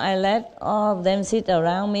combine, you know, I let all of them sit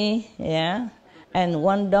around me, yeah? And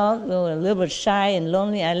one dog, a little bit shy and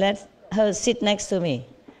lonely, I let her sit next to me.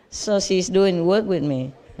 So she's doing work with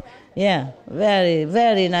me. Yeah, very,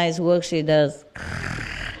 very nice work she does.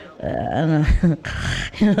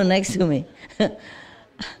 Next to me.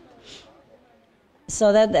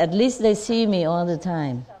 So that at least they see me all the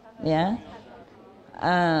time, yeah?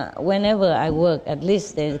 Whenever I work, at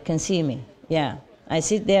least they can see me, yeah. I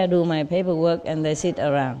sit there, do my paperwork, and they sit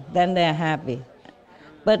around. Then they're happy.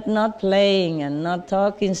 But not playing and not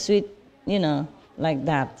talking sweet, you know, like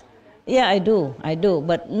that. Yeah, I do,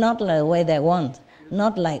 but not like the way they want.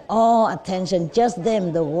 Not like, oh, attention, just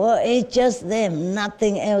them, the world is just them.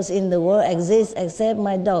 Nothing else in the world exists except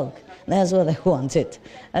my dog. That's what I wanted.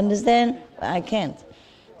 Understand? I can't.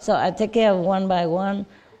 So I take care of one by one.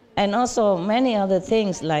 And also many other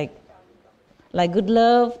things like good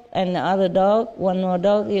love, and the other dog, one more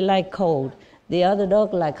dog, he like cold. The other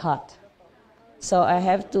dog like hot. So I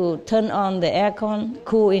have to turn on the aircon,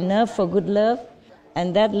 cool enough for good love,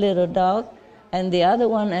 and that little dog. And the other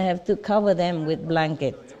one, I have to cover them with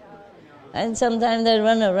blanket. And sometimes they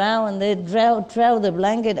run around and they throw the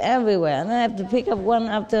blanket everywhere. And I have to pick up one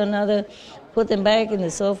after another, put them back in the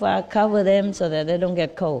sofa, cover them so that they don't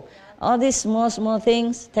get cold. All these small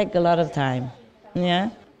things take a lot of time,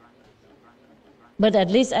 yeah? But at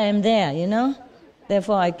least I am there, you know?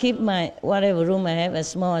 Therefore, I keep my whatever room I have as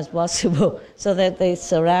small as possible so that they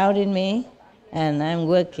surrounding me and I'm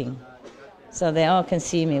working. So they all can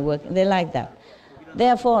see me working. They like that.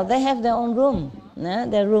 Therefore, they have their own room,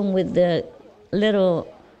 their room with the little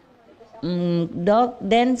dog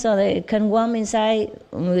den, so they can warm inside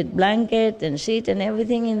with blanket and sheet and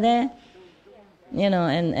everything in there, you know,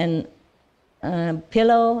 and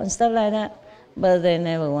pillow and stuff like that. But they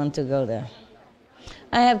never want to go there.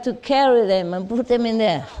 I have to carry them and put them in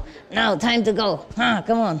there. Now, time to go.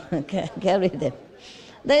 Come on, carry them.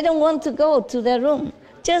 They don't want to go to their room.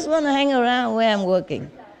 Just want to hang around where I'm working.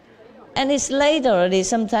 And it's late already,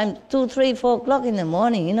 sometimes 2, 3, 4 o'clock in the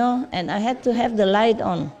morning, you know, and I had to have the light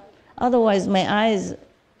on. Otherwise, my eyes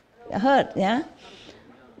hurt, yeah?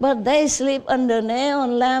 But they sleep under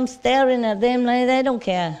neon lamps, staring at them like they don't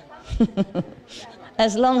care.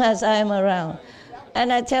 As long as I'm around.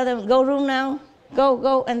 And I tell them, go room now.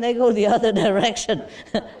 Go, and they go the other direction,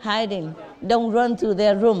 hiding. Don't run to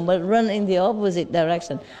their room, but run in the opposite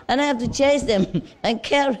direction. And I have to chase them and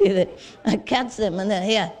carry them. I catch them, and then,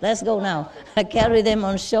 here, let's go now. I carry them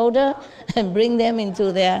on shoulder and bring them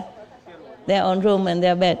into their own room and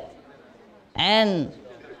their bed. And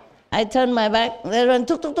I turn my back, they run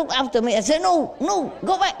tuk after me. I say, no,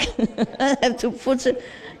 go back. I have to put,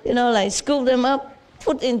 you know, like scoop them up,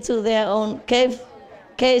 put into their own cage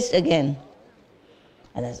again.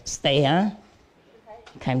 And I say, stay, huh?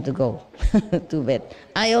 Time to go to bed.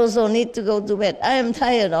 I also need to go to bed. I am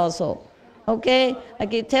tired also. Okay? I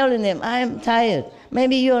keep telling them, I am tired.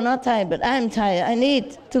 Maybe you are not tired, but I am tired. I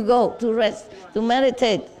need to go, to rest, to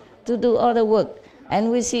meditate, to do other work.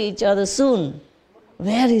 And we see each other soon.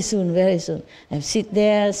 Very soon, very soon. And sit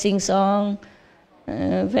there, sing song,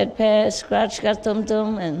 pet, scratch,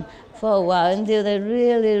 tum, and for a while until they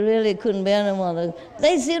really couldn't bear no more.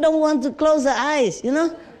 They still don't want to close their eyes, you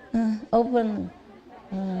know? Open.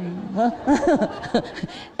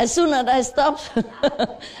 As soon as I stop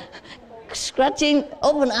scratching,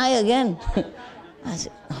 open eye again. I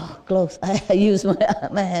said, oh, close. I use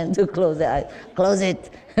my hand to close the eye. Close it.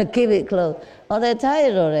 Keep it closed. Oh, they're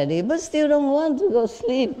tired already, but still don't want to go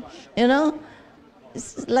sleep, you know?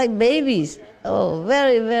 It's like babies. Oh,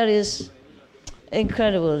 very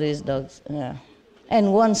incredible, these dogs. Yeah.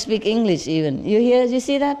 And one speak English even. You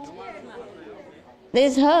see that?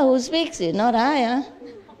 It's her who speaks it, not I, huh?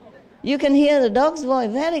 You can hear the dog's voice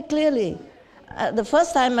very clearly. The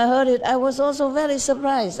first time I heard it, I was also very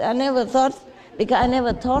surprised. I never thought, because I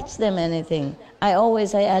never taught them anything. I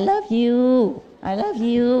always say, I love you,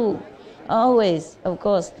 always, of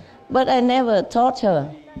course. But I never taught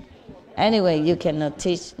her. Anyway, you cannot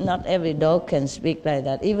teach, not every dog can speak like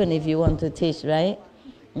that, even if you want to teach, right?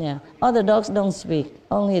 Yeah. Other dogs don't speak,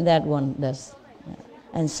 only that one does. Yeah.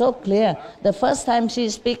 And so clear. The first time she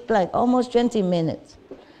speak like almost 20 minutes.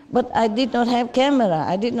 But I did not have camera,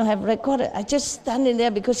 I did not have recorder. I just standing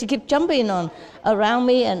there because she kept jumping around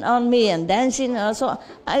me and on me and dancing. So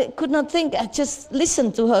I could not think, I just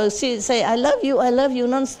listened to her. She say, I love you,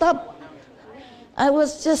 non-stop. I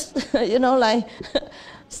was just, you know, like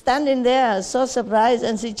standing there, so surprised,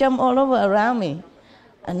 and she jumped all over around me.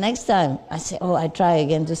 And next time, I say, oh, I try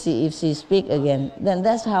again to see if she speak again. Then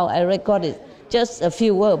that's how I recorded, just a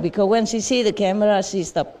few words, because when she see the camera, she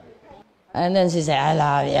stopped. And then she say, I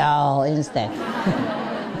love you, instead.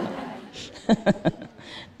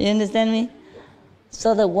 You understand me?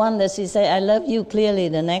 So the one that she say, I love you clearly,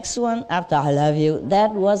 the next one, after I love you,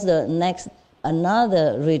 that was the next,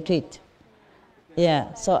 another retreat.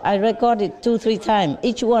 Yeah, so I recorded 2, 3 times,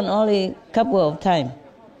 each one only a couple of times.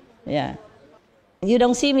 Yeah. You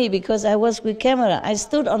don't see me because I was with camera. I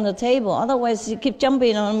stood on the table, otherwise she keep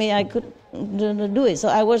jumping on me, I couldn't do it. So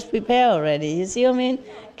I was prepared already, you see what I mean?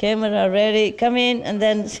 Camera ready, come in, and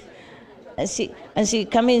then she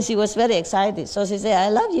come in, she was very excited. So she said, I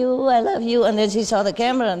love you, and then she saw the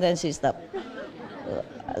camera, and then she stopped.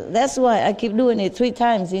 That's why I keep doing it 3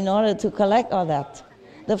 times in order to collect all that.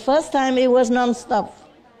 The first time it was non-stop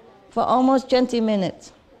for almost 20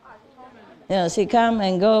 minutes. You know, she come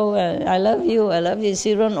and go, I love you, I love you.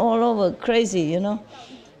 She run all over crazy, you know.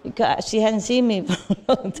 Because she hadn't seen me for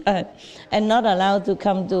a long time. And not allowed to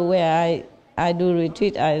come to where I do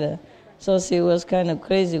retreat either. So she was kind of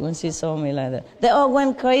crazy when she saw me like that. They all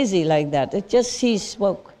went crazy like that. It just she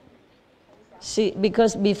spoke.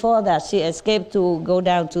 Because before that, she escaped to go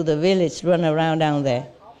down to the village, run around down there.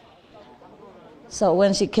 So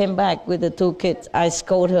when she came back with the 2 kids, I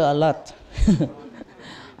scolded her a lot.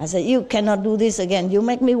 I said, you cannot do this again. You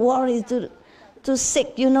make me worry too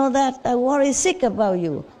sick. You know that? I worry sick about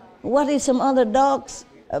you. What if some other dogs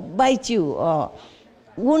bite you or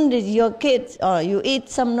wounded your kids, or you eat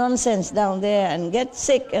some nonsense down there and get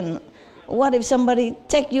sick, and what if somebody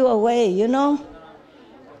take you away, you know?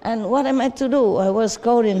 And what am I to do? I was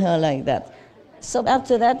scolding her like that. So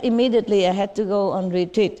after that, immediately I had to go on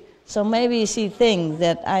retreat. So maybe she thinks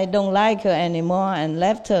that I don't like her anymore and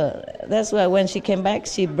left her. That's why when she came back,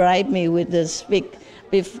 she bribed me with the speak.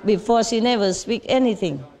 Before she never speak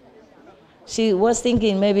anything. She was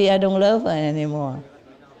thinking maybe I don't love her anymore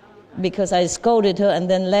because I scolded her and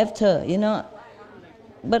then left her, you know.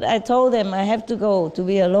 But I told them I have to go to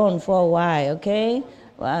be alone for a while, okay?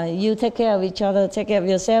 You take care of each other, take care of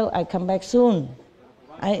yourself, I come back soon.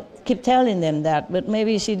 I keep telling them that, but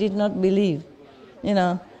maybe she did not believe, you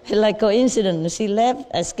know. Like coincidence, she left,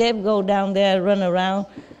 escaped, go down there, run around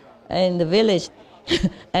in the village,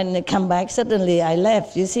 and come back. Suddenly I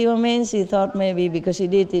left. You see what I mean? She thought maybe because she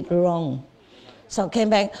did it wrong. So came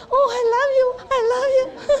back, oh, I love you, I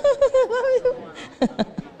love you.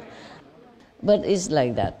 But it's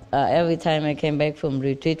like that. Every time I came back from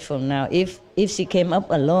retreat from now, if she came up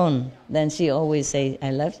alone, then she always say, I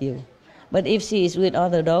love you. But if she is with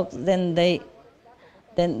other dogs, then they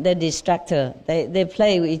distract her. They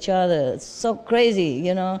play with each other. It's so crazy,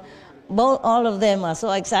 you know. All of them are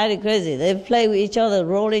so excited, crazy. They play with each other,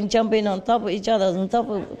 rolling, jumping on top of each other, on top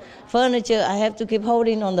of furniture. I have to keep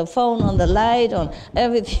holding on the phone, on the light, on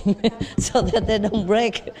everything, so that they don't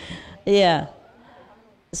break. Yeah.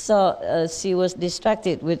 So she was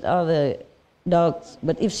distracted with other dogs.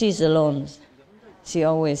 But if she's alone, she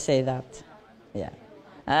always say that. Yeah.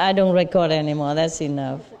 I don't record anymore. That's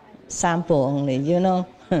enough. Sample only, you know.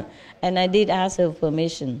 And I did ask her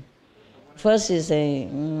permission. First she say,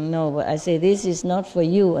 no, but I say, this is not for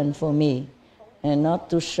you and for me, and not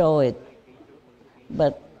to show it.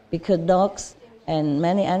 But because dogs and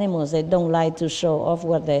many animals, they don't like to show off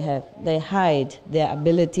what they have. They hide their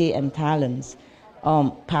ability and talents,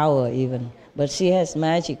 power even. But she has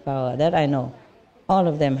magic power, that I know. All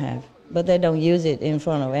of them have. But they don't use it in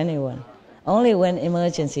front of anyone. Only when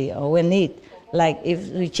emergency or when need. Like if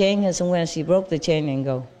we chain her somewhere, she broke the chain and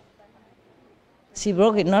go. She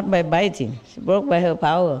broke it not by biting, she broke by her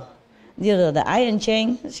power. You know, the iron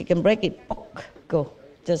chain, she can break it, go,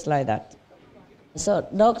 just like that. So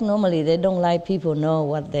dogs normally, they don't like people know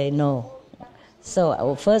what they know.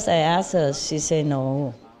 So first I asked her, she said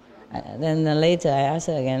no. Then later I asked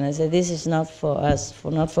her again, I said, this is not for us,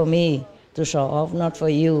 not for me to show off, not for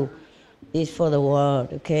you. It's for the world,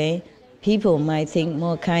 okay? People might think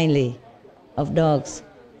more kindly of dogs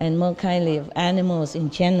and more kindly of animals in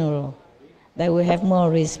general. That we have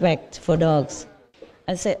more respect for dogs.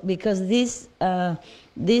 I said, because this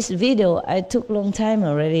video I took long time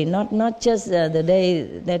already, not just the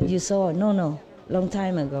day that you saw it, no, long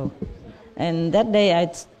time ago. And that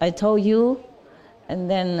day I told you,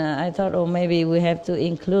 and then I thought, oh, maybe we have to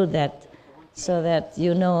include that so that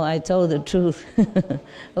you know I told the truth.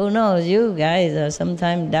 Who knows, you guys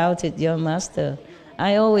sometimes doubted your master.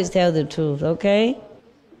 I always tell the truth, okay?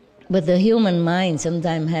 But the human mind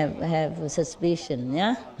sometimes have a suspicion,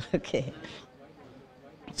 yeah? Okay.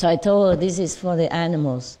 So I told her this is for the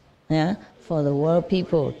animals, yeah? For the world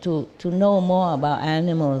people to know more about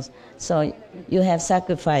animals. So you have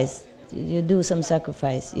sacrifice, you do some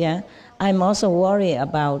sacrifice, yeah? I'm also worried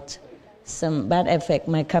about some bad effect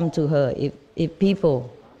might come to her if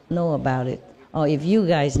people know about it, or if you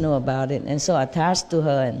guys know about it, and so attached to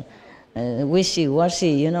her and wishy-washy,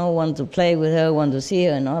 you know, want to play with her, want to see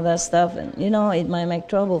her and all that stuff. And, you know, it might make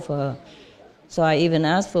trouble for her. So I even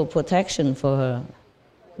asked for protection for her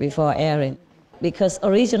before airing. Because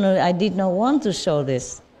originally I did not want to show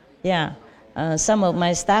this. Yeah. Some of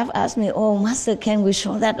my staff asked me, oh, Master, can we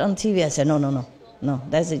show that on TV? I said, no,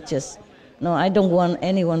 that's it just. No, I don't want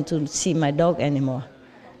anyone to see my dog anymore.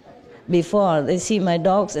 Before, they see my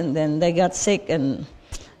dogs and then they got sick and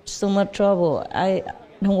so much trouble. I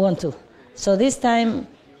don't want to. So this time,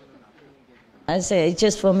 I say it's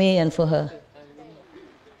just for me and for her.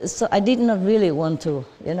 So I did not really want to.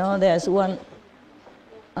 You know, there's one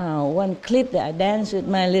clip that I danced with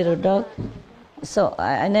my little dog. So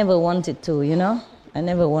I never wanted to, you know. I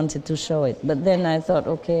never wanted to show it. But then I thought,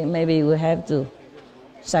 okay, maybe we have to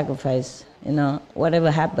sacrifice, you know, whatever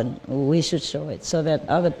happened, we should show it so that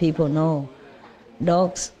other people know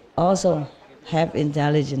dogs also have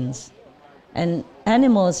intelligence. And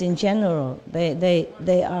animals in general,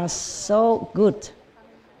 they are so good.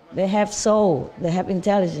 They have soul, they have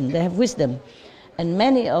intelligence, they have wisdom. And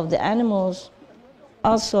many of the animals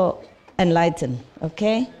also enlightened,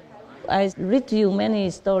 okay? I read to you many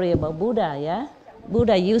stories about Buddha, yeah?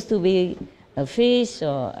 Buddha used to be a fish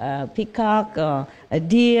or a peacock or a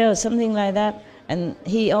deer or something like that, and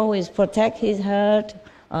he always protect his herd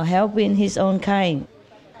or helping his own kind.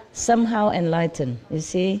 Somehow enlightened, you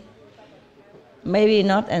see? Maybe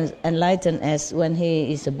not as enlightened as when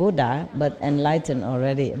he is a Buddha, but enlightened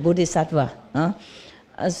already, Bodhisattva. Huh?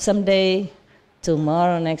 Someday,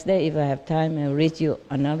 tomorrow, next day, if I have time, I'll read you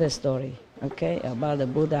another story, okay, about the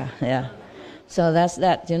Buddha, yeah. So that's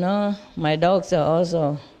that, you know. My dogs are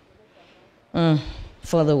also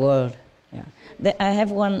for the world. Yeah. I have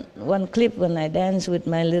one clip when I dance with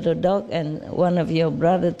my little dog, and one of your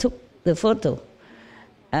brothers took the photo,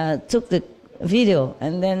 took the video,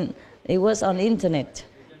 and then it was on internet.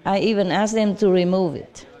 I even asked them to remove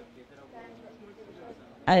it.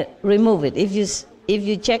 I remove it. If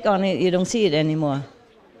you check on it, you don't see it anymore.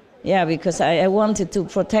 Yeah, because I wanted to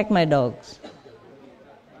protect my dogs.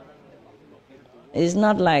 It's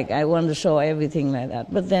not like I want to show everything like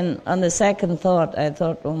that. But then on the second thought, I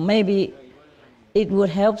thought, well, maybe it would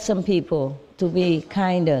help some people to be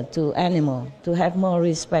kinder to animals, to have more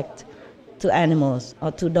respect to animals,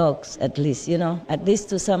 or to dogs at least, you know, at least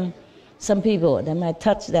to some people that might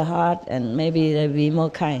touch their heart and maybe they'll be more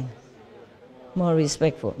kind, more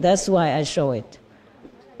respectful. That's why I show it.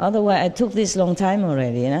 Otherwise, I took this long time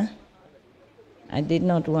already, you know. I did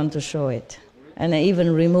not want to show it. And I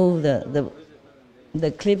even removed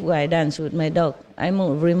the clip where I danced with my dog. I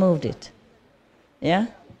removed it. Yeah?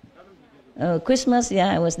 Christmas,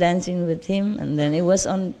 yeah, I was dancing with him, and then it was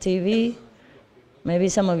on TV. Maybe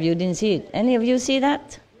some of you didn't see it. Any of you see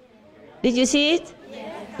that? Did you see it?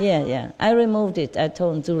 Yeah. I removed it. I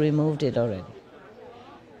told him to remove it already.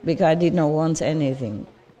 Because I did not want anything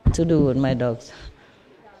to do with my dogs.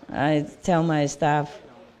 I tell my staff,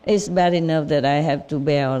 it's bad enough that I have to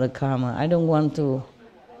bear all the karma. I don't want to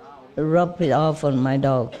rub it off on my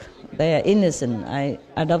dog. They are innocent. I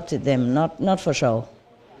adopted them, not for show.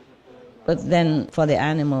 But then for the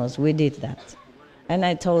animals, we did that. And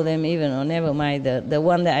I told them even, oh, never mind, the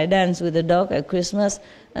one that I danced with the dog at Christmas,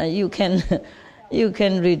 you can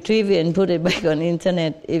retrieve it and put it back on the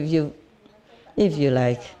internet if you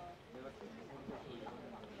like.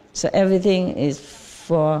 So everything is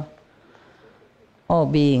for all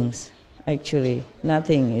beings, actually.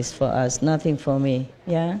 Nothing is for us, nothing for me,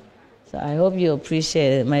 yeah? So I hope you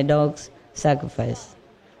appreciate my dog's sacrifice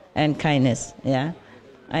and kindness, yeah?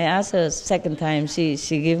 I asked her second time, she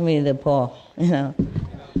gave me the paw, you know,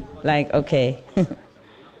 like, okay.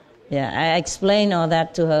 Yeah, I explained all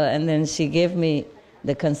that to her, and then she gave me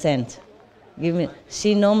the consent.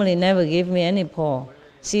 She normally never gave me any paw.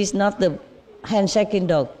 She's not the handshaking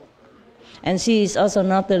dog, and she is also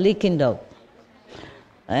not the licking dog.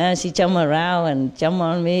 She jump around and jump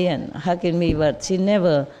on me and hugging me, but she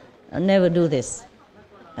never do this.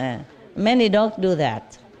 Many dogs do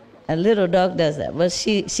that. A little dog does that, but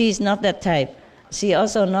she's not that type. She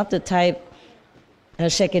also not the type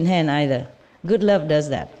shaking hand either. Good Love does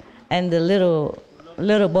that, and the little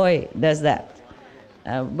boy does that.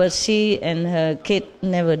 But she and her kid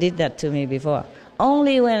never did that to me before.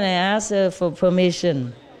 Only when I asked her for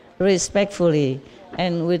permission, respectfully,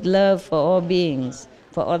 and with love for all beings,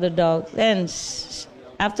 for other dogs, then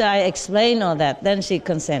after I explained all that, then she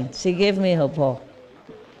consent. She gave me her paw.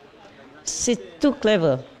 She's too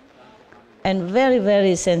clever and very,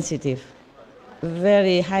 very sensitive,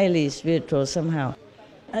 very highly spiritual somehow.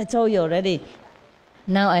 I told you already,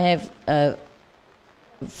 now I have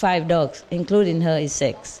 5 dogs, including her is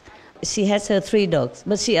 6. She has her 3 dogs,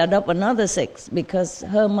 but she adopted another 6 because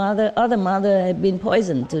her other mother had been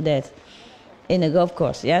poisoned to death in a golf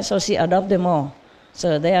course. Yeah, so she adopted them all.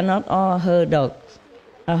 So they are not all her dogs,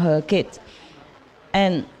 or her kids.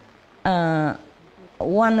 And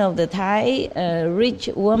one of the Thai rich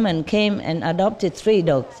woman came and adopted 3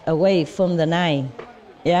 dogs away from the 9.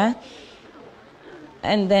 Yeah,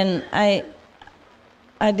 and then I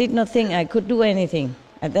did not think I could do anything.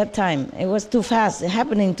 At that time, it was too fast,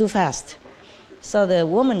 happening too fast. So the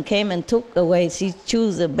woman came and took away, she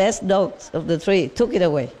chose the best dogs of the 3, took it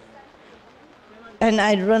away. And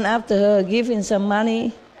I run after her, giving some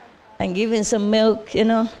money and giving some milk, you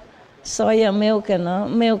know. soya milk and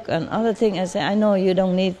other things. I said, I know you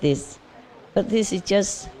don't need this, but this is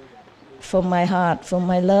just for my heart, for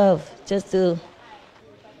my love, just to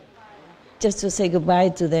say goodbye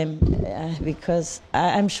to them, because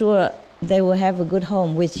I'm sure they will have a good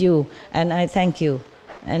home with you, and I thank you,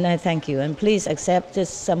 and please accept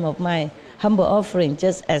just some of my humble offering,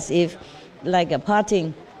 just as if like a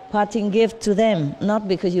parting gift to them, not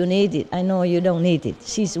because you need it. I know you don't need it.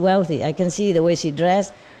 She's wealthy. I can see the way she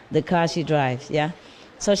dressed, the car she drives, yeah?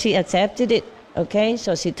 So she accepted it, okay?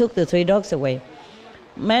 So she took the 3 dogs away.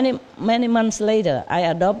 Many months later, I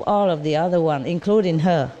adopt all of the other one, including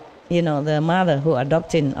her, you know, the mother who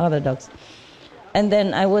adopted other dogs. And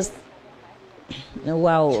then I was,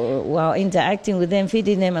 while interacting with them,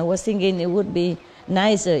 feeding them, I was thinking it would be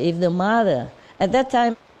nicer if the mother, at that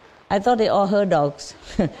time, I thought they all her dogs.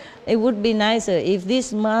 It would be nicer if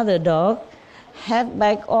this mother dog had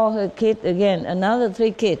back all her kids again, another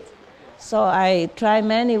 3 kids. So I tried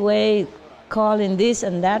many ways, calling this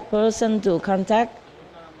and that person to contact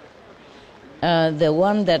the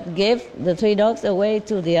one that gave the 3 dogs away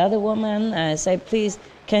to the other woman. I said, please,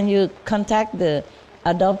 can you contact the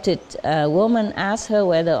adopted woman, ask her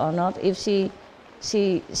whether or not if she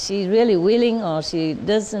really willing, or she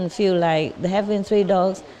doesn't feel like having 3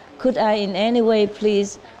 dogs. Could I in any way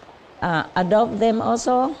please adopt them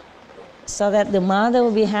also, so that the mother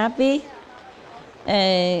will be happy?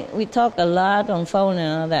 We talk a lot on phone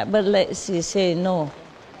and all that, but she say no.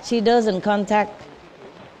 She doesn't contact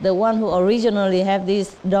the one who originally had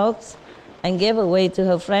these dogs and gave away to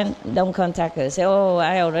her friend. Don't contact her. Say, oh,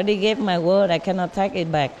 I already gave my word, I cannot take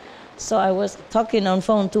it back. So I was talking on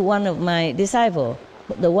phone to one of my disciples,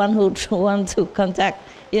 the one who wants to contact,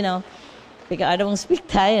 you know, because I don't speak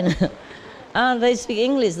Thai. They speak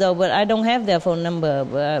English though, but I don't have their phone number,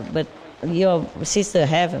 but your sister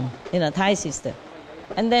have them, you know, Thai sister.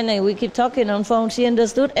 And then we keep talking on phone. She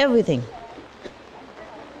understood everything.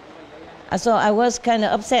 So I was kind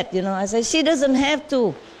of upset, you know. I said, she doesn't have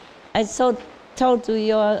to. I told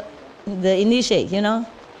to the initiate, you know,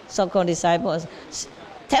 so-called disciples,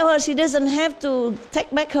 tell her she doesn't have to take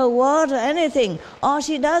back her word or anything. All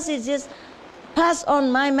she does is just pass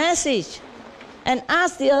on my message and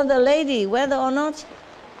ask the other lady whether or not,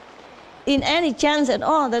 in any chance at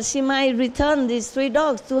all, that she might return these 3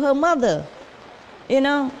 dogs to her mother, you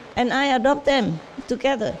know, and I adopt them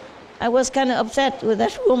together. I was kind of upset with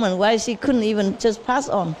that woman, why she couldn't even just pass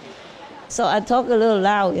on. So I talk a little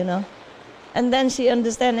loud, you know, and then she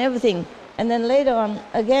understand everything. And then later on,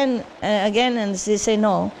 again, and she say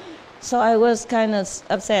no. So I was kind of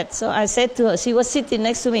upset. So I said to her, she was sitting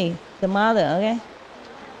next to me, the mother, okay?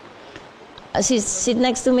 She sit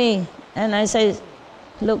next to me, and I say,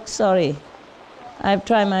 look, sorry, I've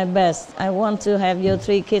tried my best. I want to have your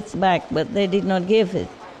 3 kids back, but they did not give it.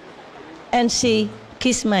 And she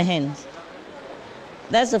kissed my hand.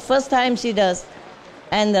 That's the first time she does,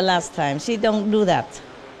 and the last time. She don't do that.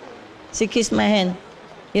 She kissed my hand,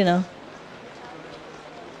 you know.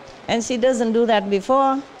 And she doesn't do that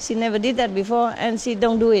before. She never did that before, and she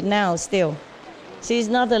don't do it now still. She's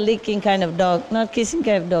not a licking kind of dog, not kissing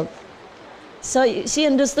kind of dog. So she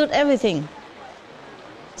understood everything.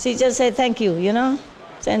 She just said thank you, you know,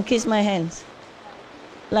 and kiss my hands.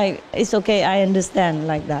 Like, it's okay, I understand,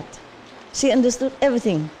 like that. She understood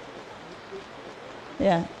everything.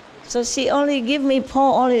 Yeah. So she only give me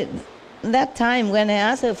paw only that time when I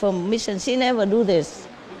asked her for permission. She never do this.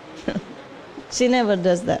 She never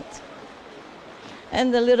does that.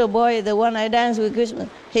 And the little boy, the one I dance with Christmas,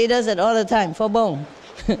 he does it all the time for bone,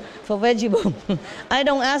 for veggie bone. I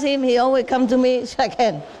don't ask him, he always come to me, shake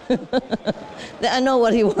hand. I know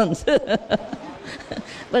what he wants.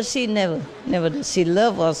 But she never does. She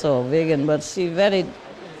love also vegan, but she very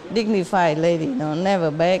dignified lady, you know,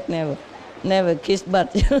 never beg, never kiss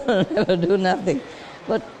butt, never do nothing.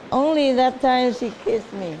 But only that time she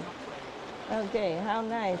kissed me. Okay, how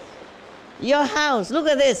nice. Your house, look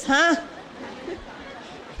at this, huh?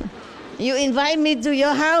 You invite me to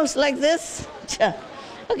your house like this?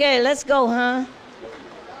 Okay, let's go, huh?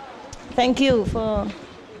 Thank you for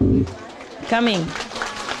coming.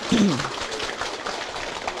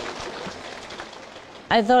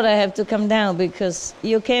 I thought I have to come down because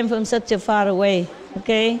you came from such a far away,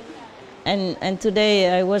 okay? And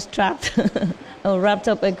today I was trapped, or wrapped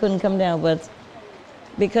up, I couldn't come down, but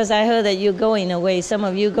because I heard that you're going away, some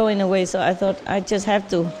of you going away, so I thought I just have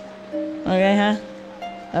to. Okay, huh?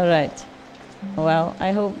 All right. Well,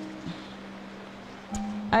 I hope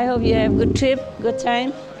you have good trip, good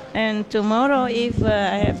time, and tomorrow, if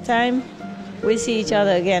I have time, we see each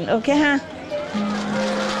other again. Okay, huh?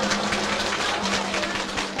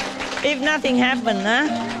 If nothing happened, huh?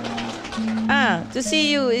 To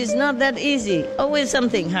see you is not that easy. Always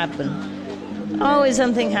something happen. Always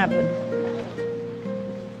something happen.